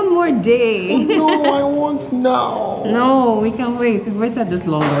 Please, one more day. Oh, no, I want now. No, we can wait. We've waited this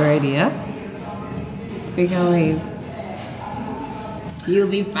long already, yeah? We can wait. You'll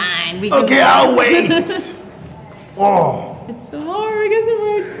be fine. Okay, I'll wait. Oh. It's tomorrow. I guess it's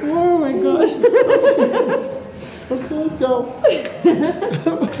married tomorrow. Oh my gosh. Okay, let's go.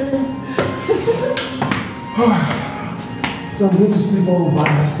 So I'm going to sleep all by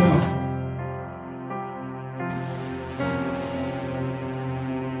myself.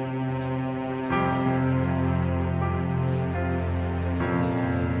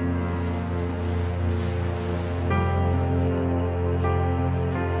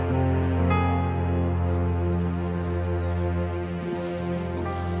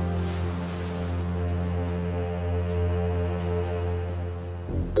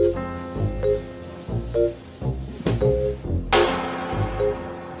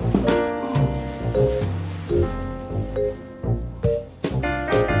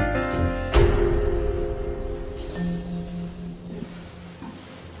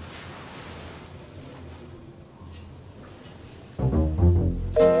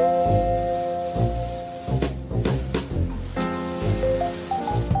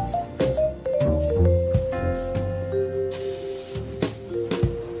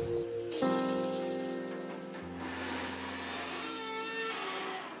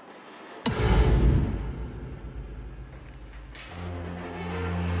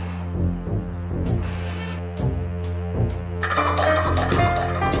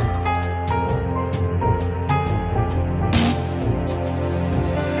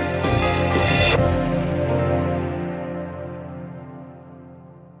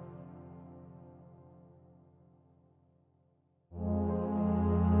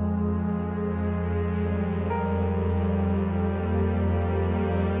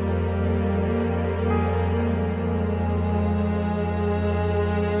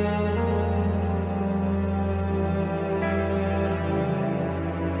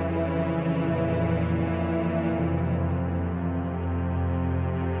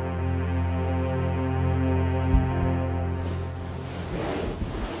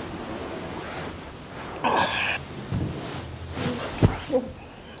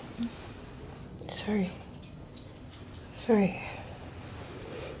 Sorry.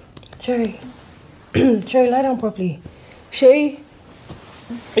 Cherry, lie down properly. Shay,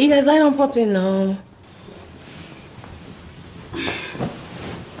 you guys lie down properly now.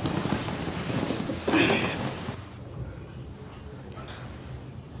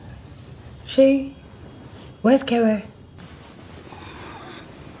 Shay, where's Kewe?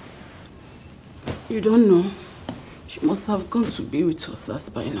 You don't know. She must have gone to be with us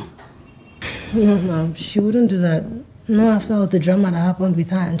by now. No, she wouldn't do that. Not after all the drama that happened with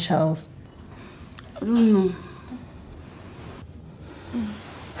her and Charles. I don't know.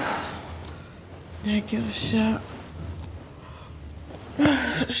 That girl,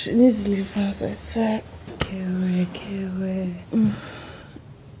 she needs to leave fast, I said. Kewe.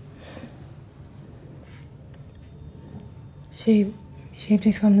 Shay,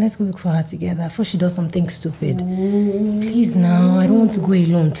 please come. Let's go look for her together before she does something stupid. Please now, I don't want to go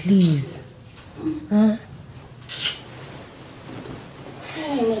alone, please. Huh? I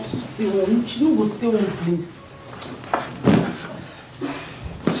don't want to stay home. She don't go stay home, please.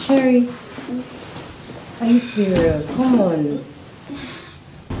 Sherry, are you serious? Come on.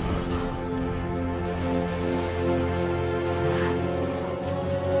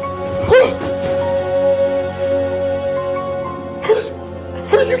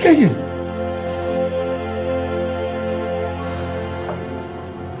 How did you get here?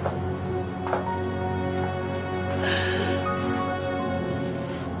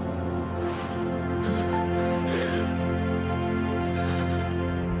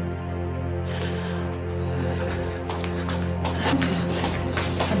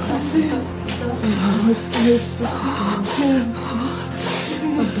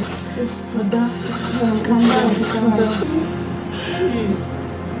 Calm down. Please.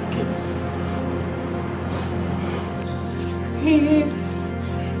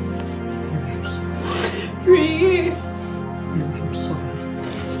 Breathe. I'm sorry.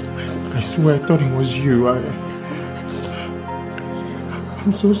 I swear I thought it was you. I'm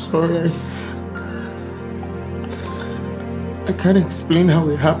so sorry. I can't explain how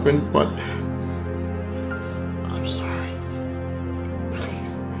it happened, but I'm sorry.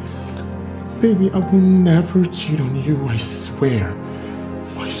 Please. Baby, I will never cheat on you, I swear.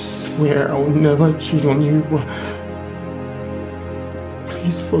 I swear I will never cheat on you.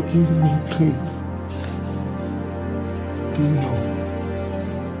 Please forgive me, please. Do you know?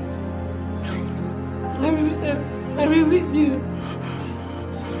 Please. I believe you.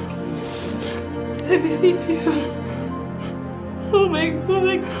 I believe you. Oh my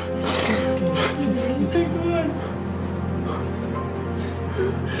God. Oh my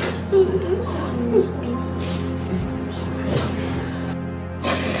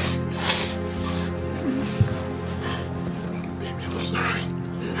Baby, I'm sorry.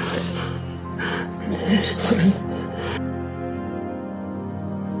 Baby, I'm sorry.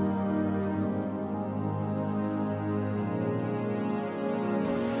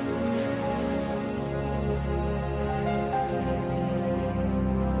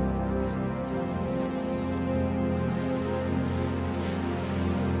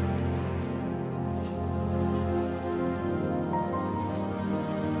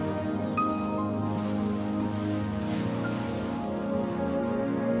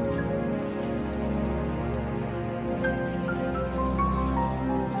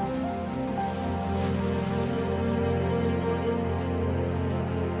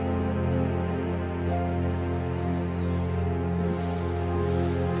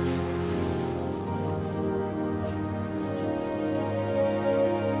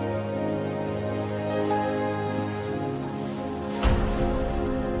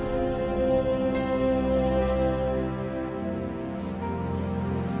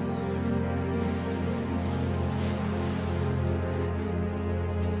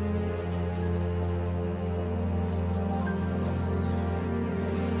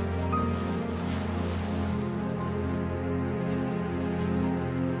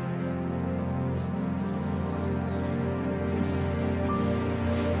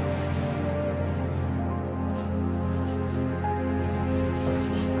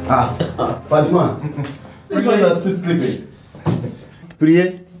 Padma, this one you are still sleeping.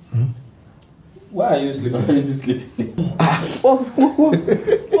 Priye? Why are you sleeping? Why is he sleeping?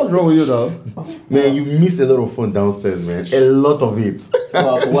 What's wrong with you now? Man, you miss a lot of fun downstairs, man. A lot of it.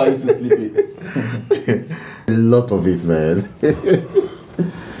 Why are you still sleeping? A lot of it, man.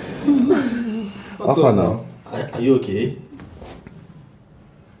 How far now? Are you okay?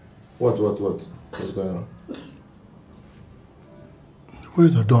 What? What's going on?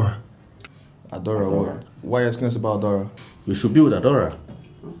 Where's Adora? Adora, what? Why are you asking us about Adora? You should be with Adora.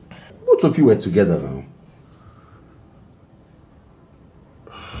 What both of you were together now.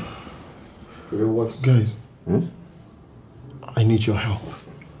 What? Guys, I need your help.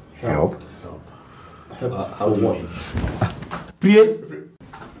 Help? Help for what? Priye.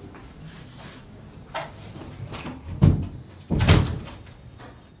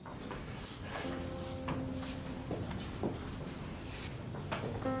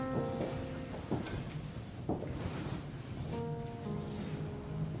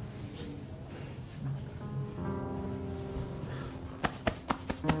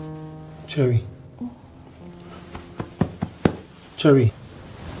 Cherry. Cherry.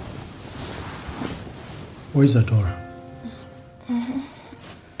 Where's Adora?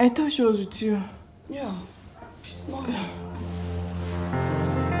 I thought she was with you. Yeah, she's not.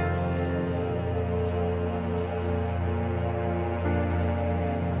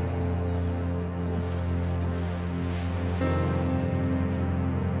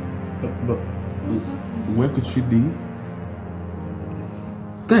 But where could she be?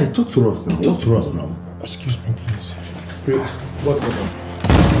 Guy, talk to us now. Talk to us now. Excuse me, please. Priya, what?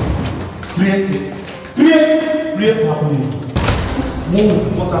 Priya, what's happening?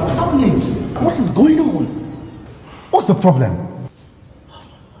 What's happening? What is going on? What's the problem?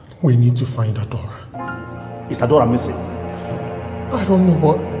 We need to find Adora. Is Adora missing? I don't know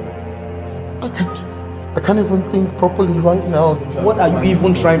what. I can't even think properly right now. What are you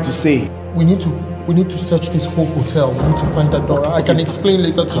even trying to say? We need to search this whole hotel. We need to find Adora. I can explain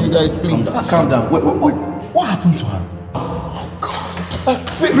later to you guys, please. Calm down. Wait. What happened to her? Oh God.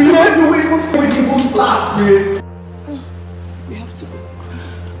 Priya, you even start, Priya. We have to go.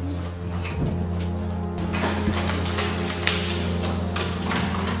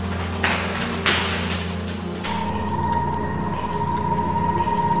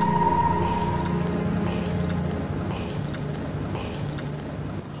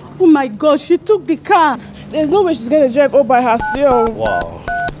 Oh my God, she took the car. There's no way she's gonna drive all by herself. Wow.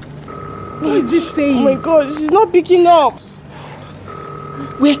 What is this saying? Oh my God, she's not picking up.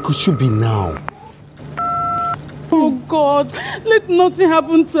 Where could she be now? Oh God, let nothing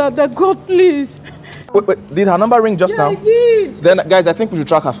happen to her. God, please. Wait, did her number ring just now? I did. Then, guys, I think we should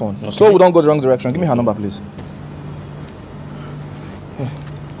track her phone. Okay. So we don't go the wrong direction. Give me her number, please. Here.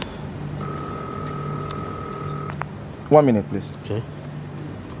 1 minute, please. Okay.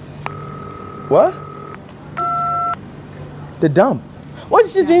 What? The dam. What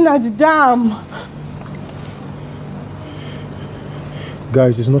is she doing at the dam?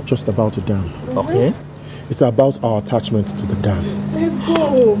 Guys, it's not just about the dam. Okay. It's about our attachment to the dam. Let's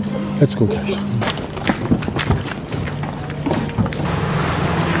go. Let's go, guys.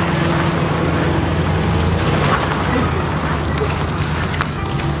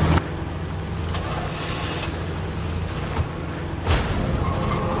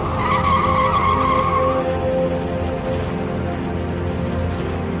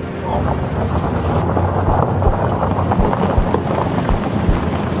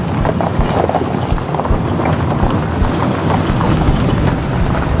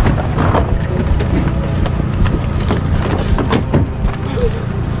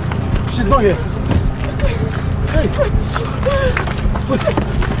 Here. Hey. Wait.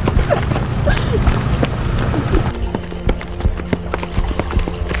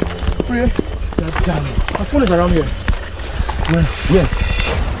 Priya. God damn it. My phone is around here. Where? Yes.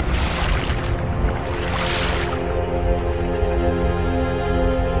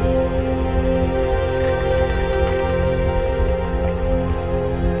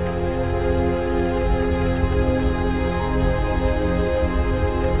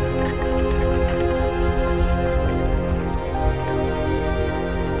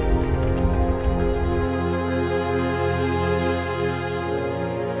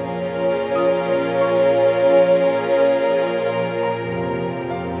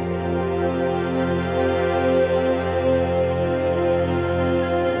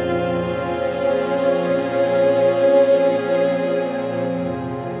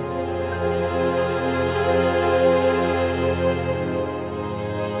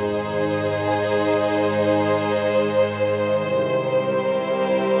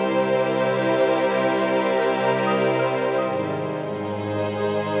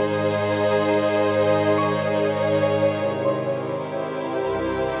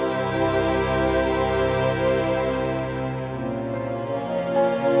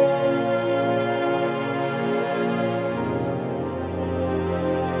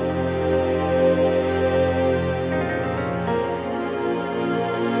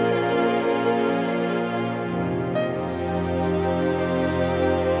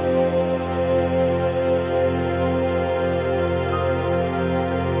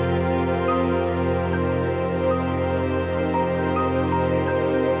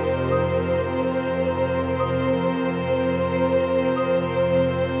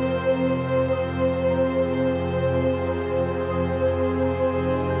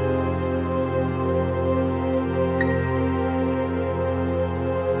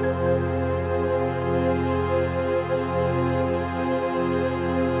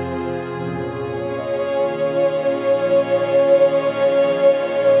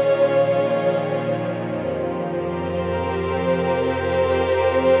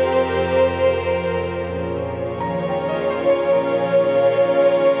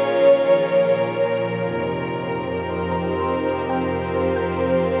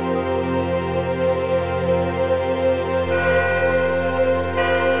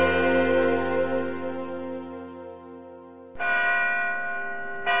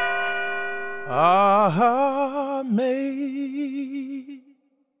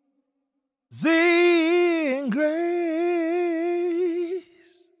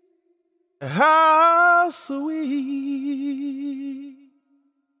 How sweet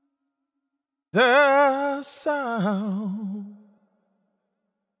the sound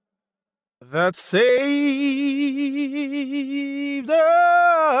that saved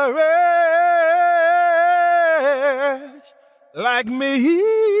a wretch like me.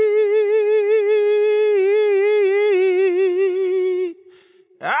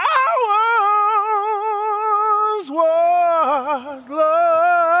 I once was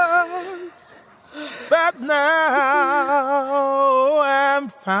lost, but now am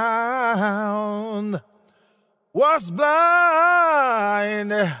found. Was blind,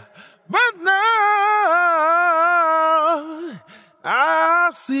 but now I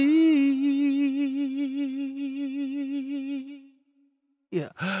see. Yeah.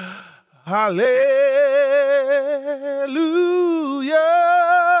 Hallelujah.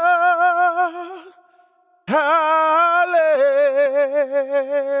 Hallelujah.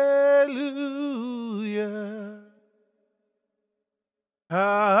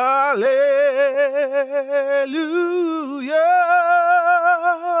 Hallelujah.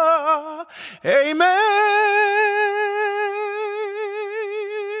 Amen.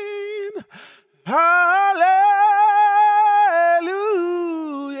 Hallelujah.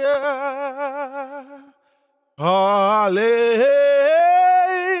 Hallelujah.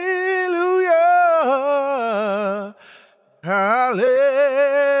 Hallelujah.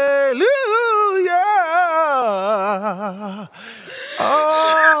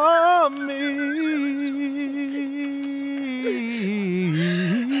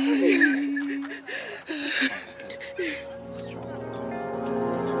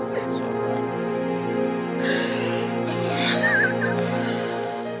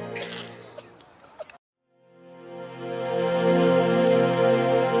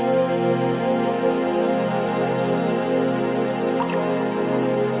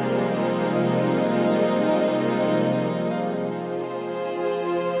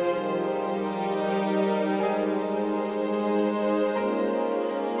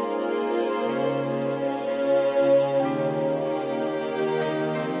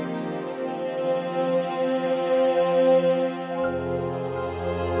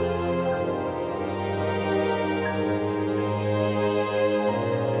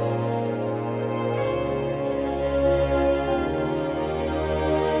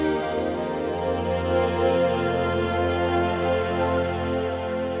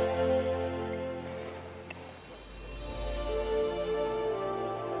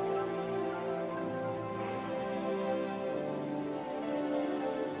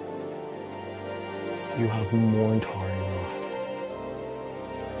 You have mourned her enough.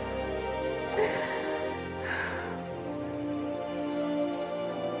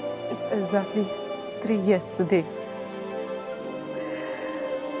 It's exactly 3 years today.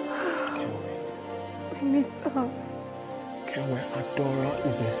 I missed her. Kenwe, Adora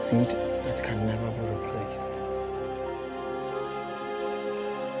is a seed that can never be replaced.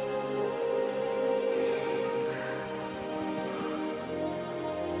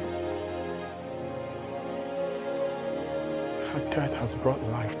 Her death has brought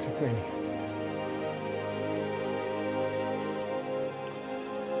life to many.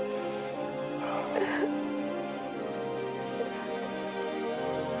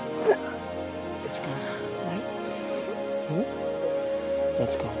 Let's go, right?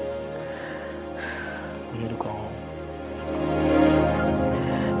 Let's go. We need to go home.